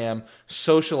 like I am,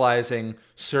 socializing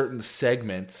certain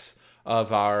segments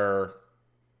of our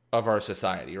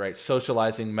society, right?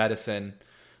 Socializing medicine,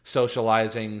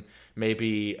 socializing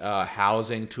maybe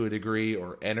housing to a degree,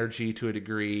 or energy to a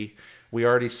degree. We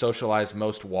already socialize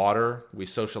most water. We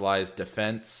socialize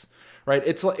defense, right?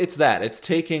 It's that. It's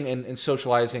taking and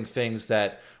socializing things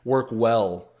that work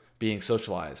well being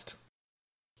socialized.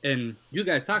 And you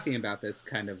guys talking about this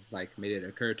kind of like made it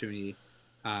occur to me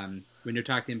when you're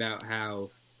talking about how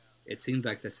it seemed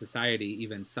like the society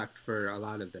even sucked for a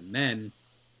lot of the men,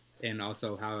 and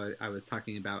also how I was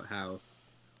talking about how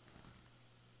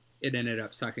it ended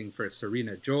up sucking for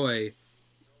Serena Joy,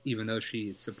 even though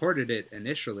she supported it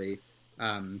initially.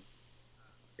 It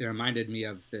reminded me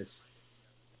of this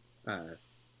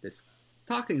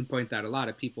talking point that a lot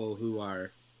of people who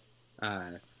are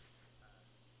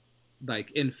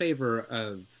like in favor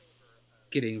of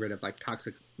getting rid of like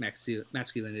toxic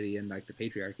masculinity and like the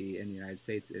patriarchy in the United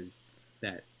States is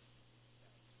that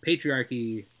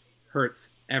patriarchy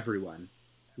hurts everyone.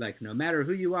 Like, no matter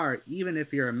who you are, even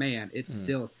if you're a man, it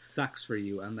still sucks for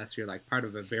you unless you're like part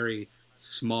of a very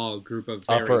small group of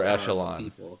very upper echelon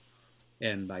people.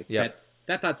 And like that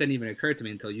thought didn't even occur to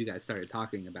me until you guys started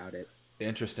talking about it.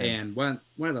 Interesting. And one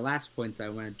of the last points I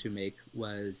wanted to make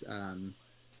was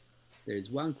there's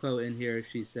one quote in here.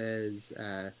 She says,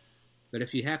 but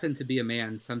if you happen to be a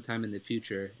man sometime in the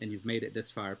future and you've made it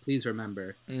this far, please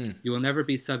remember, you will never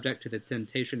be subject to the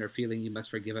temptation or feeling you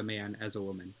must forgive a man as a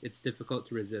woman. It's difficult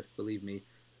to resist, believe me.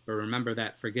 But remember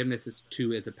that forgiveness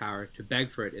is a power, to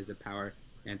beg for it is a power,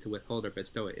 and to withhold or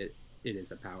bestow it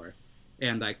is a power.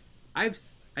 And like I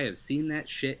have seen that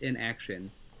shit in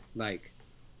action. Like,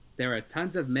 there are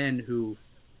tons of men who,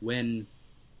 when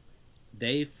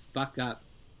they fuck up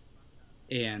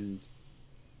and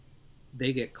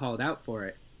they get called out for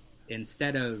it,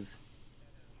 instead of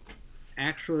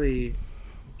actually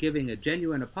giving a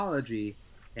genuine apology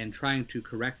and trying to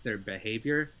correct their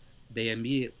behavior, they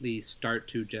immediately start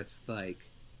to just like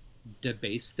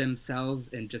debase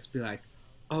themselves and just be like,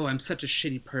 oh, I'm such a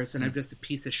shitty person, I'm just a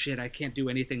piece of shit, I can't do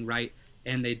anything right.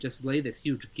 And they just lay this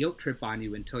huge guilt trip on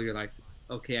you until you're like,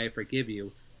 okay, I forgive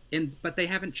you. But they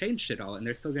haven't changed at all, and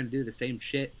they're still going to do the same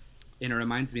shit. And it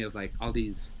reminds me of like all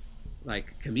these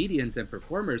like comedians and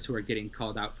performers who are getting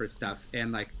called out for stuff,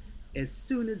 and like as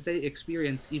soon as they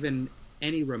experience even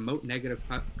any remote negative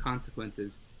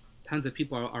consequences, tons of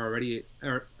people are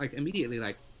like immediately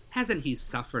like, hasn't he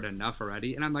suffered enough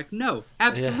already? And I'm like, no,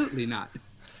 absolutely not.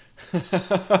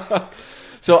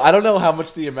 So I don't know how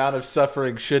much the amount of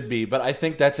suffering should be, but I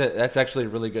think that's actually a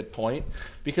really good point,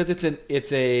 because it's an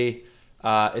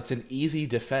easy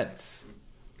defense,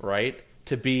 right?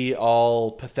 To be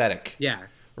all pathetic. Yeah.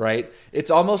 Right?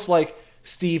 It's almost like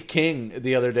Steve King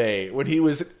the other day when he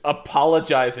was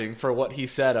apologizing for what he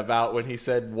said about when he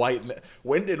said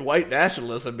when did white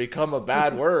nationalism become a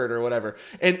bad word or whatever.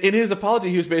 And in his apology,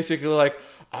 he was basically like,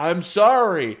 I'm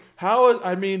sorry.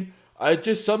 I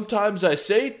just sometimes I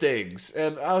say things.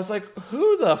 And I was like,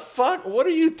 who the fuck? What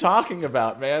are you talking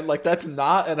about, man? Like, that's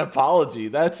not an apology.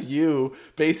 That's you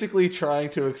basically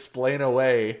trying to explain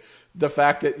away the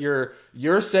fact that you're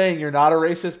saying you're not a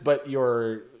racist, but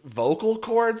your vocal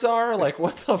cords are? Like,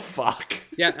 what the fuck?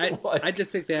 Yeah, I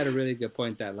just think they had a really good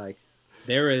point that, like,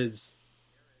 there is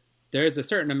a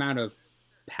certain amount of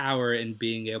power in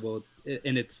being able,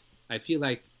 and I feel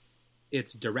like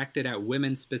it's directed at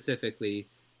women specifically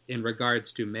in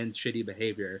regards to men's shitty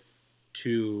behavior,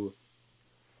 to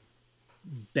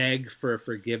beg for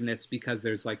forgiveness, because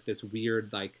there's like this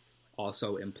weird, like,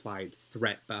 also implied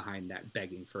threat behind that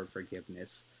begging for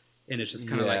forgiveness. And it's just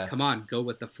kind of like, come on, go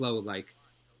with the flow. Like,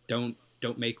 don't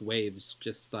make waves.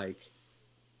 Just like,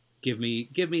 give me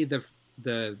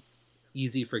the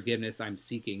easy forgiveness I'm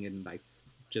seeking, and like,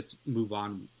 just move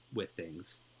on with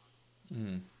things.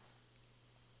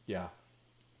 Yeah.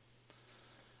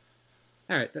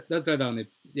 All right, those are the only.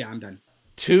 Yeah, I'm done.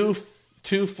 Two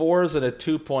 4s and a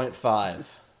 2.5.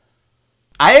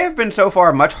 I have been so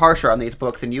far much harsher on these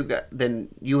books than you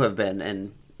have been,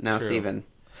 and now True. Steven.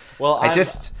 Well,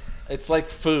 it's like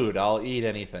food. I'll eat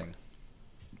anything.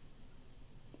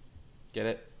 Get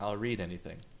it? I'll read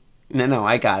anything. No,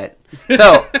 I got it.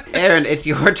 So, Aaron, it's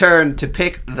your turn to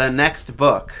pick the next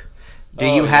book. Do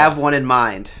you have one in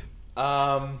mind?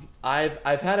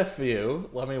 I've had a few.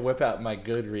 Let me whip out my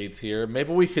Goodreads here.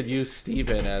 Maybe we could use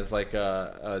Steven as like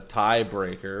a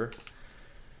tiebreaker.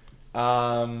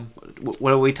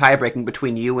 What are we tie-breaking,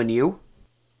 between you and you?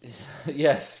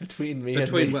 Yes, between me and me.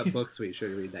 Between what books we should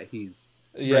read that he's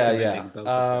recommending both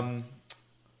of them.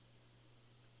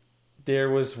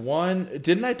 There was one.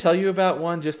 Didn't I tell you about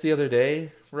one just the other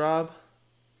day, Rob?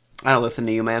 I don't listen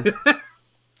to you, man.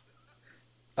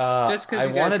 Just because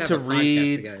you guys have a read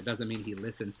podcast together doesn't mean he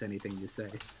listens to anything you say.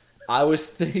 I was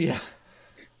thinking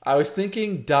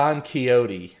Don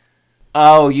Quixote.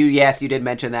 Oh, you did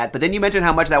mention that. But then you mentioned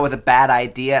how much that was a bad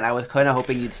idea, and I was kind of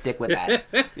hoping you'd stick with that.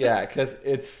 Yeah, because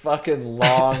it's fucking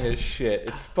long as shit.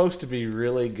 It's supposed to be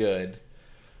really good.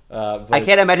 I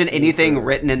can't imagine anything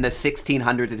written in the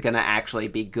 1600s is going to actually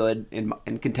be good in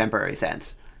contemporary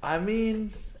sense. I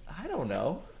mean, I don't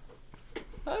know.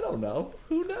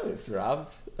 Who knows, Rob?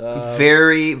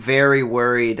 Very, very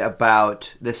worried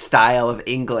about the style of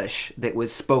English that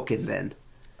was spoken then.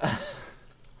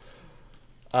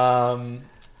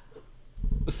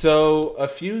 So a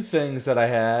few things that I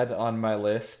had on my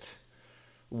list.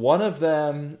 One of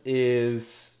them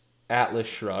is Atlas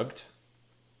Shrugged.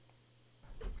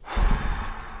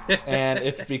 And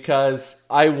it's because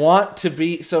I want to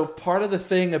be... So part of the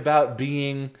thing about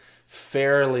being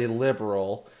fairly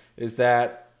liberal is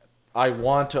that I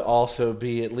want to also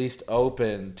be at least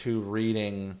open to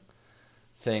reading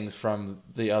things from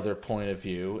the other point of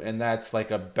view. And that's like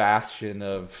a bastion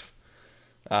of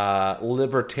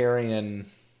libertarianness,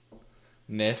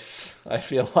 I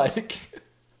feel like.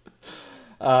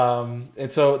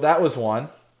 And so that was one.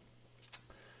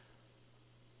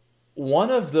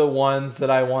 one of the ones that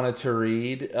I wanted to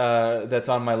read that's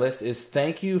on my list is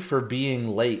Thank You for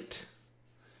Being Late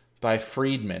by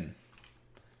Friedman.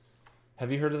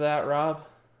 Have you heard of that, Rob?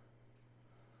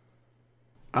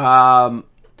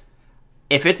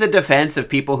 If it's a defense of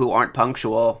people who aren't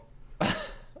punctual,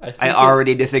 I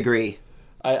already disagree.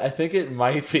 I think it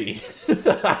might be.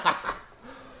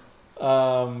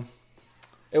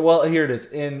 Well, here it is.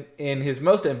 In his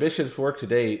most ambitious work to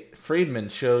date, Friedman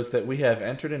shows that we have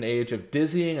entered an age of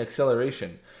dizzying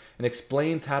acceleration and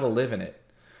explains how to live in it.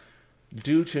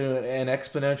 Due to an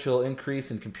exponential increase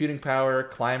in computing power,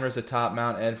 climbers atop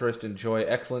Mount Everest enjoy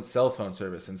excellent cell phone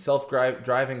service and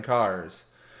self-driving cars.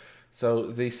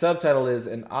 So the subtitle is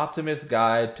An Optimist's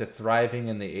Guide to Thriving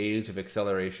in the Age of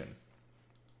Acceleration.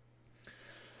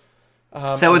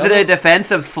 So is it a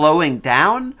defense of slowing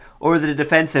down, or is it a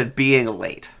defense of being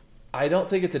late? I don't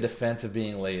think it's a defense of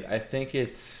being late. I think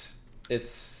it's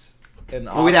an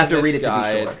well, we'd have to read it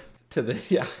guide to be sure. To the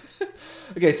yeah.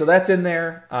 Okay, so that's in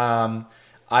there.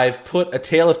 I've put A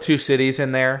Tale of Two Cities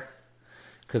in there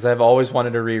because I've always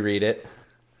wanted to reread it.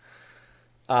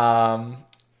 Born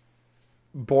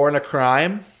a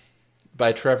Crime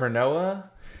by Trevor Noah,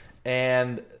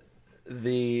 and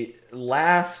the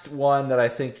last one that I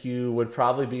think you would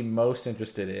probably be most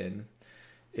interested in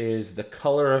is The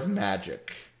Color of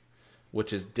Magic,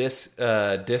 which is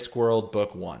Discworld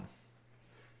Book 1.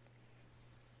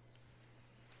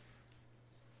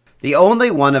 The only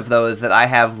one of those that I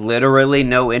have literally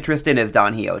no interest in is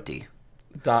Don Quixote.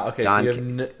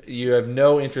 So you have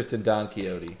no interest in Don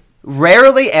Quixote.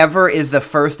 Rarely ever is the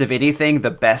first of anything the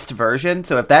best version,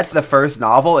 so if that's the first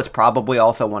novel, it's probably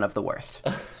also one of the worst.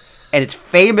 And it's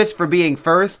famous for being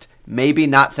first, maybe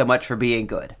not so much for being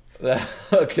good.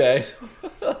 Okay.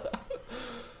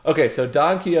 Okay, so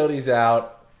Don Quixote's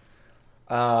out.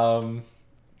 The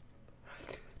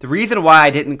reason why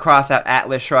I didn't cross out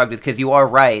Atlas Shrugged is because you are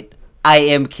right. I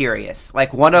am curious.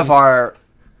 Like, one of our...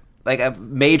 Like, a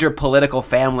major political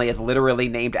family is literally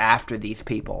named after these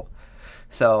people.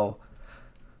 So,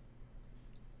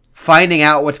 finding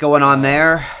out what's going on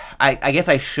there, I guess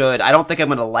I should. I don't think I'm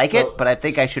going to like it, but I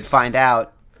think I should find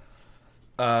out.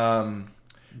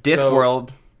 Discworld.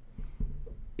 So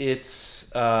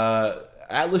it's...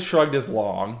 Atlas Shrugged is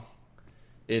long.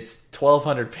 It's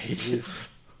 1,200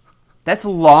 pages. That's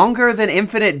longer than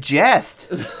Infinite Jest.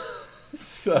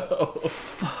 So...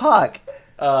 Fuck.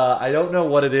 I don't know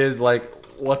what it is, like,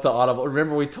 what the Audible...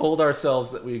 Remember, we told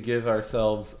ourselves that we give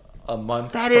ourselves a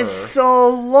month That is so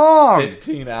long.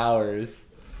 15 hours.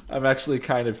 I'm actually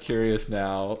kind of curious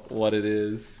now what it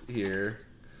is here.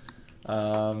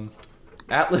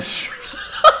 Atlas...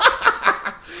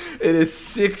 It is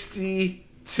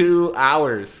 62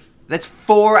 hours. That's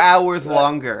 4 hours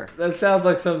longer. That sounds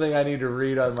like something I need to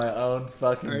read on my own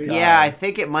fucking time. Yeah, I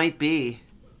think it might be.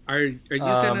 Are you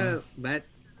gonna let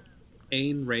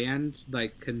Ayn Rand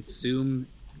like consume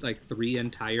like 3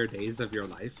 entire days of your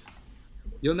life?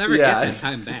 You'll never get that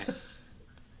time back.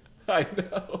 I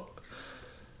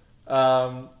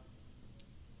know.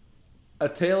 A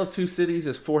Tale of Two Cities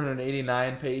is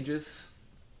 489 pages.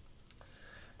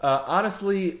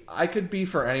 Honestly, I could be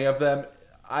for any of them.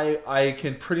 I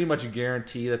can pretty much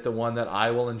guarantee that the one that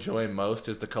I will enjoy most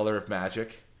is The Color of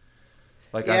Magic.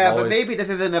 Like, yeah, but maybe this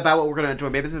isn't about what we're going to enjoy.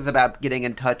 Maybe this is about getting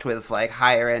in touch with like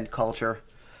higher end culture.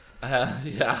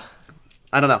 Yeah.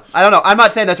 I don't know. I'm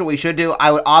not saying that's what we should do.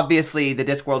 I would obviously the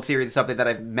Discworld series is something that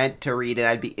I've meant to read and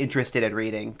I'd be interested in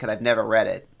reading because I've never read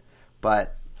it.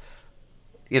 But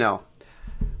you know,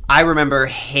 I remember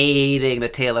hating The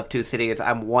Tale of Two Cities.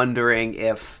 I'm wondering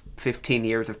if 15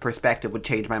 years of perspective would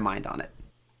change my mind on it.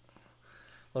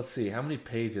 Let's see. How many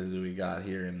pages do we got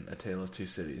here in A Tale of Two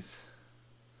Cities?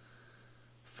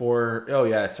 Oh,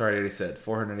 yeah. Sorry, I already said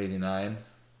 489.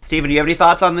 Steven, do you have any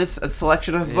thoughts on this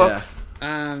selection of books?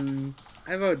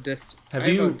 I vote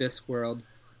Discworld.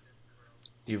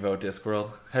 You vote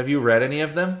Discworld. Have you read any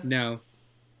of them? No.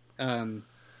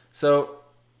 So,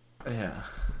 yeah.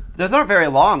 Those aren't very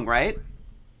long, right?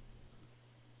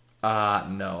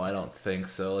 No, I don't think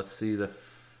so. Let's see.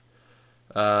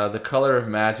 The Color of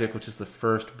Magic, which is the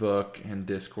first book in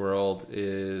Discworld,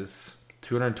 is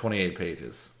 228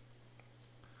 pages.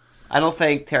 I don't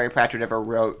think Terry Pratchett ever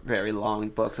wrote very long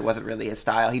books. It wasn't really his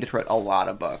style. He just wrote a lot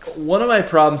of books. One of my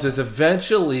problems is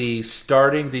eventually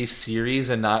starting these series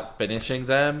and not finishing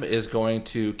them is going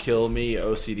to kill me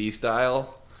OCD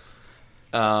style.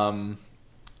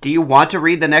 Do you want to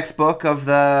read the next book of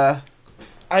the...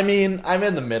 I mean, I'm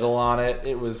in the middle on it.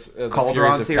 It was the Calderon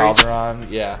Furies of series? Calderon.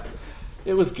 Yeah.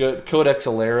 It was good. Codex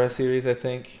Alera series, I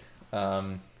think.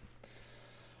 I'd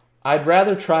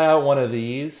rather try out one of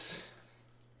these.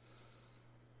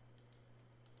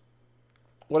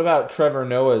 What about Trevor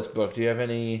Noah's book? Do you have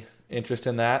any interest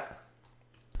in that?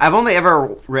 I've only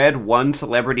ever read one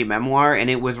celebrity memoir, and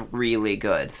it was really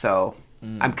good. So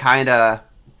I'm kind of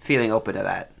feeling open to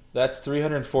that. That's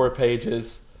 304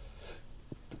 pages,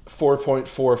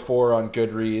 4.44 on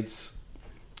Goodreads.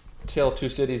 Tale of Two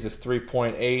Cities is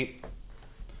 3.8.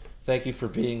 Thank You for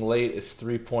Being Late is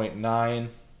 3.9.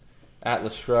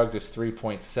 Atlas Shrugged is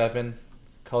 3.7.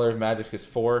 Color of Magic is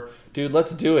 4. Dude,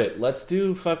 let's do it. Let's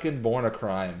do fucking Born a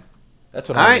Crime. That's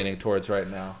what I'm leaning towards right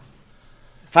now.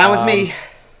 Fine with me.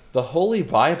 The Holy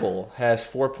Bible has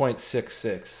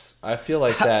 4.66. I feel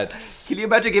like that's... Can you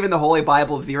imagine giving the Holy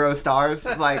Bible 0 stars?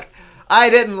 Like, I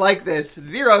didn't like this.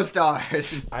 0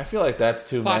 stars. I feel like that's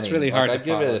too Plot's many. really hard to I'd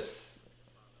give follow. it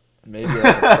maybe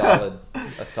like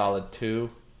a solid 2.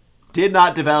 Did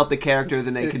not develop the characters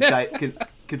in a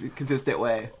consistent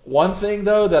way. One thing,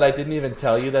 though, that I didn't even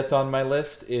tell you that's on my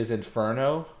list is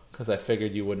Inferno, because I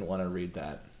figured you wouldn't want to read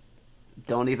that.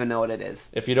 Don't even know what it is.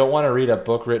 If you don't want to read a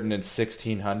book written in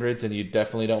 1600s, and you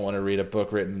definitely don't want to read a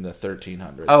book written in the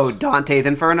 1300s. Oh, Dante's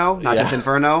Inferno? Not just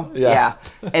Inferno? Yeah.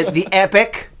 And the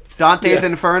epic Dante's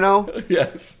Inferno?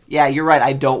 Yes. Yeah, you're right.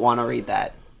 I don't want to read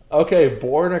that. Okay,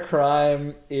 Born a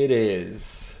Crime it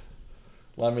is.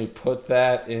 Let me put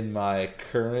that in my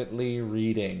currently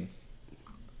reading.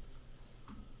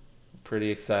 Pretty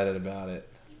excited about it.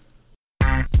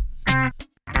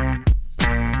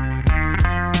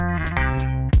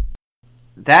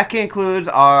 That concludes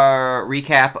our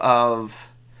recap of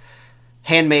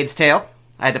Handmaid's Tale.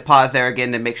 I had to pause there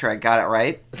again to make sure I got it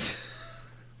right.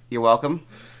 You're welcome.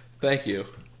 Thank you.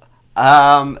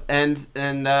 And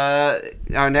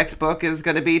our next book is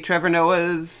going to be Trevor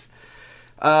Noah's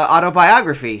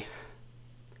autobiography.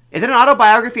 Is it an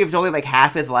autobiography if it's only like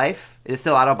half his life? Is it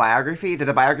still autobiography? Does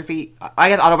a biography... I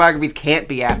guess autobiographies can't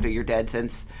be after you're dead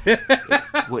since it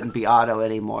wouldn't be auto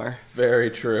anymore.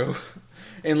 Very true.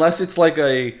 Unless it's like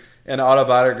an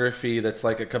autobiography that's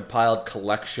like a compiled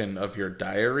collection of your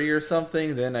diary or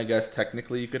something, then I guess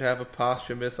technically you could have a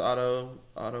posthumous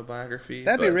autobiography.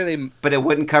 That'd be really... But it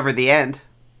wouldn't cover the end.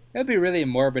 It'd be really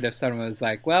morbid if someone was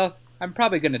like, well, I'm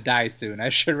probably going to die soon. I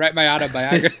should write my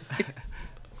autobiography.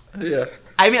 Yeah.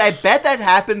 I mean, I bet that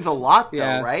happens a lot, though,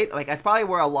 Yeah. right? Like, that's probably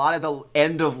where a lot of the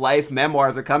end-of-life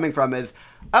memoirs are coming from is,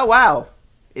 oh, wow,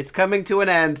 it's coming to an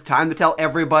end. Time to tell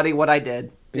everybody what I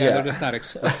did. Yeah, they're just not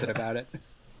explicit about it.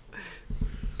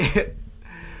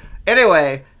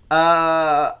 Anyway,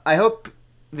 I hope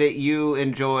that you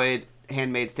enjoyed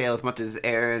Handmaid's Tale as much as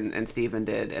Aaron and Steven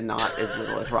did, and not as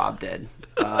little as Rob did.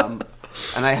 And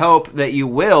I hope that you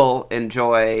will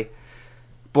enjoy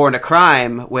Born a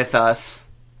Crime with us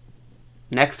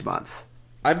next month.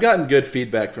 I've gotten good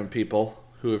feedback from people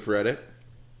who have read it.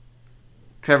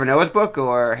 Trevor Noah's book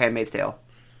or Handmaid's Tale?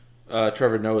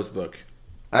 Trevor Noah's book.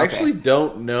 I Okay. actually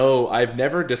don't know. I've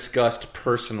never discussed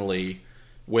personally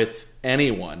with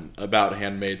anyone about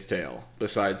Handmaid's Tale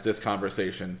besides this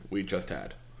conversation we just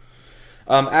had.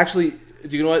 Actually,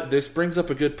 do you know what? This brings up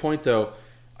a good point, though.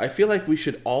 I feel like we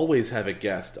should always have a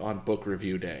guest on book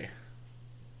review day.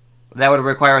 That would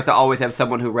require us to always have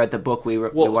someone who read the book we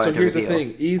wanted So to here's review. the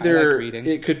thing: either reading.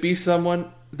 it could be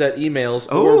someone that emails,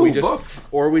 Oh, books.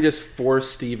 or we just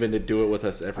force Steven to do it with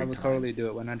us every I will time. totally do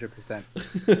it 100%.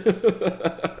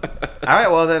 All right,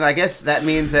 well then I guess that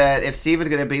means that if Steven's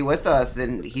going to be with us,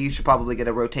 then he should probably get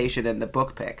a rotation in the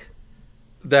book pick.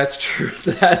 That's true.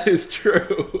 That is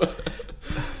true.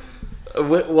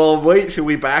 Well, wait. Should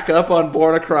we back up on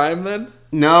Born a Crime then?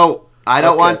 No, I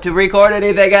don't Okay. want to record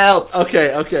anything else.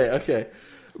 Okay.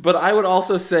 But I would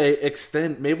also say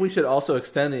maybe we should also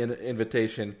extend the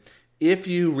invitation. If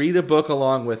you read a book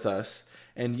along with us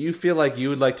and you feel like you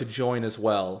would like to join as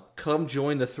well, come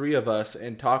join the three of us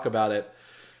and talk about it.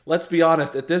 Let's be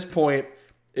honest, at this point,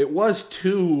 it was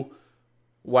 2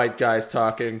 white guys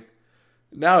talking.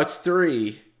 Now it's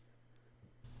 3.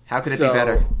 How could it be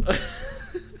better?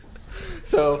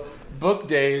 So book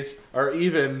days are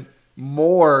even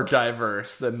more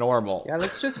diverse than normal. Yeah,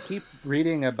 let's just keep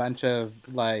reading a bunch of,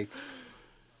 like,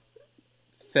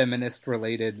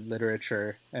 feminist-related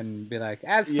literature and be like,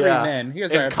 as 3 men,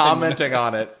 here's our and opinion. commenting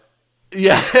on it.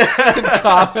 Yeah, and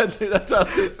commenting. That's what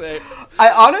they say. I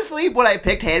honestly, when I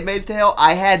picked Handmaid's Tale,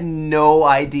 I had no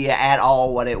idea at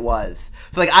all what it was.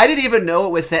 So, like, I didn't even know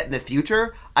it was set in the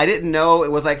future. I didn't know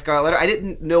it was like Scarlet Letter. I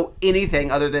didn't know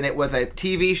anything other than it was a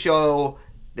TV show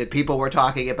that people were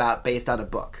talking about based on a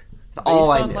book. That's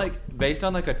all I knew. Based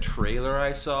on a trailer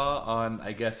I saw on,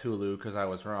 I guess, Hulu, because I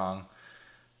was wrong.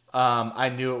 I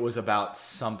knew it was about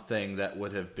something that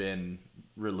would have been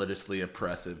religiously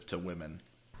oppressive to women.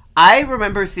 I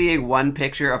remember seeing one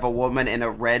picture of a woman in a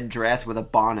red dress with a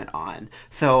bonnet on.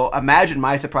 So imagine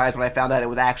my surprise when I found out it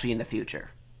was actually in the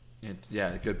future.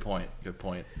 Yeah, good point. Good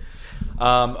point.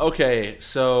 Okay,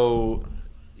 so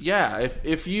yeah,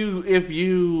 if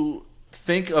you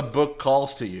think a book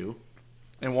calls to you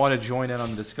and want to join in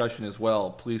on the discussion as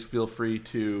well, please feel free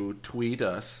to tweet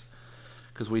us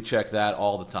because we check that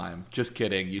all the time. Just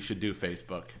kidding. You should do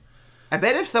Facebook. I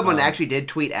bet if someone actually did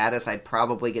tweet at us, I'd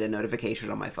probably get a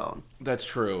notification on my phone. That's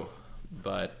true,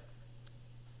 but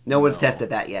no one's tested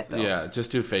that yet, though. Yeah, just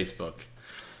do Facebook.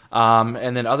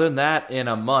 And then other than that, in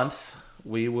a month,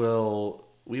 we will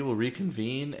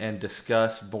reconvene and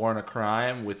discuss Born a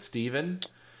Crime with Steven.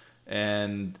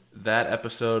 And that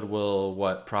episode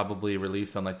will, probably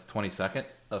release on like the 22nd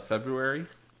of February?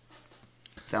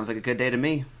 Sounds like a good day to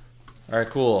me. All right,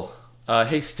 cool.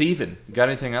 Hey, Steven, got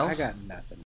anything else? I got nothing.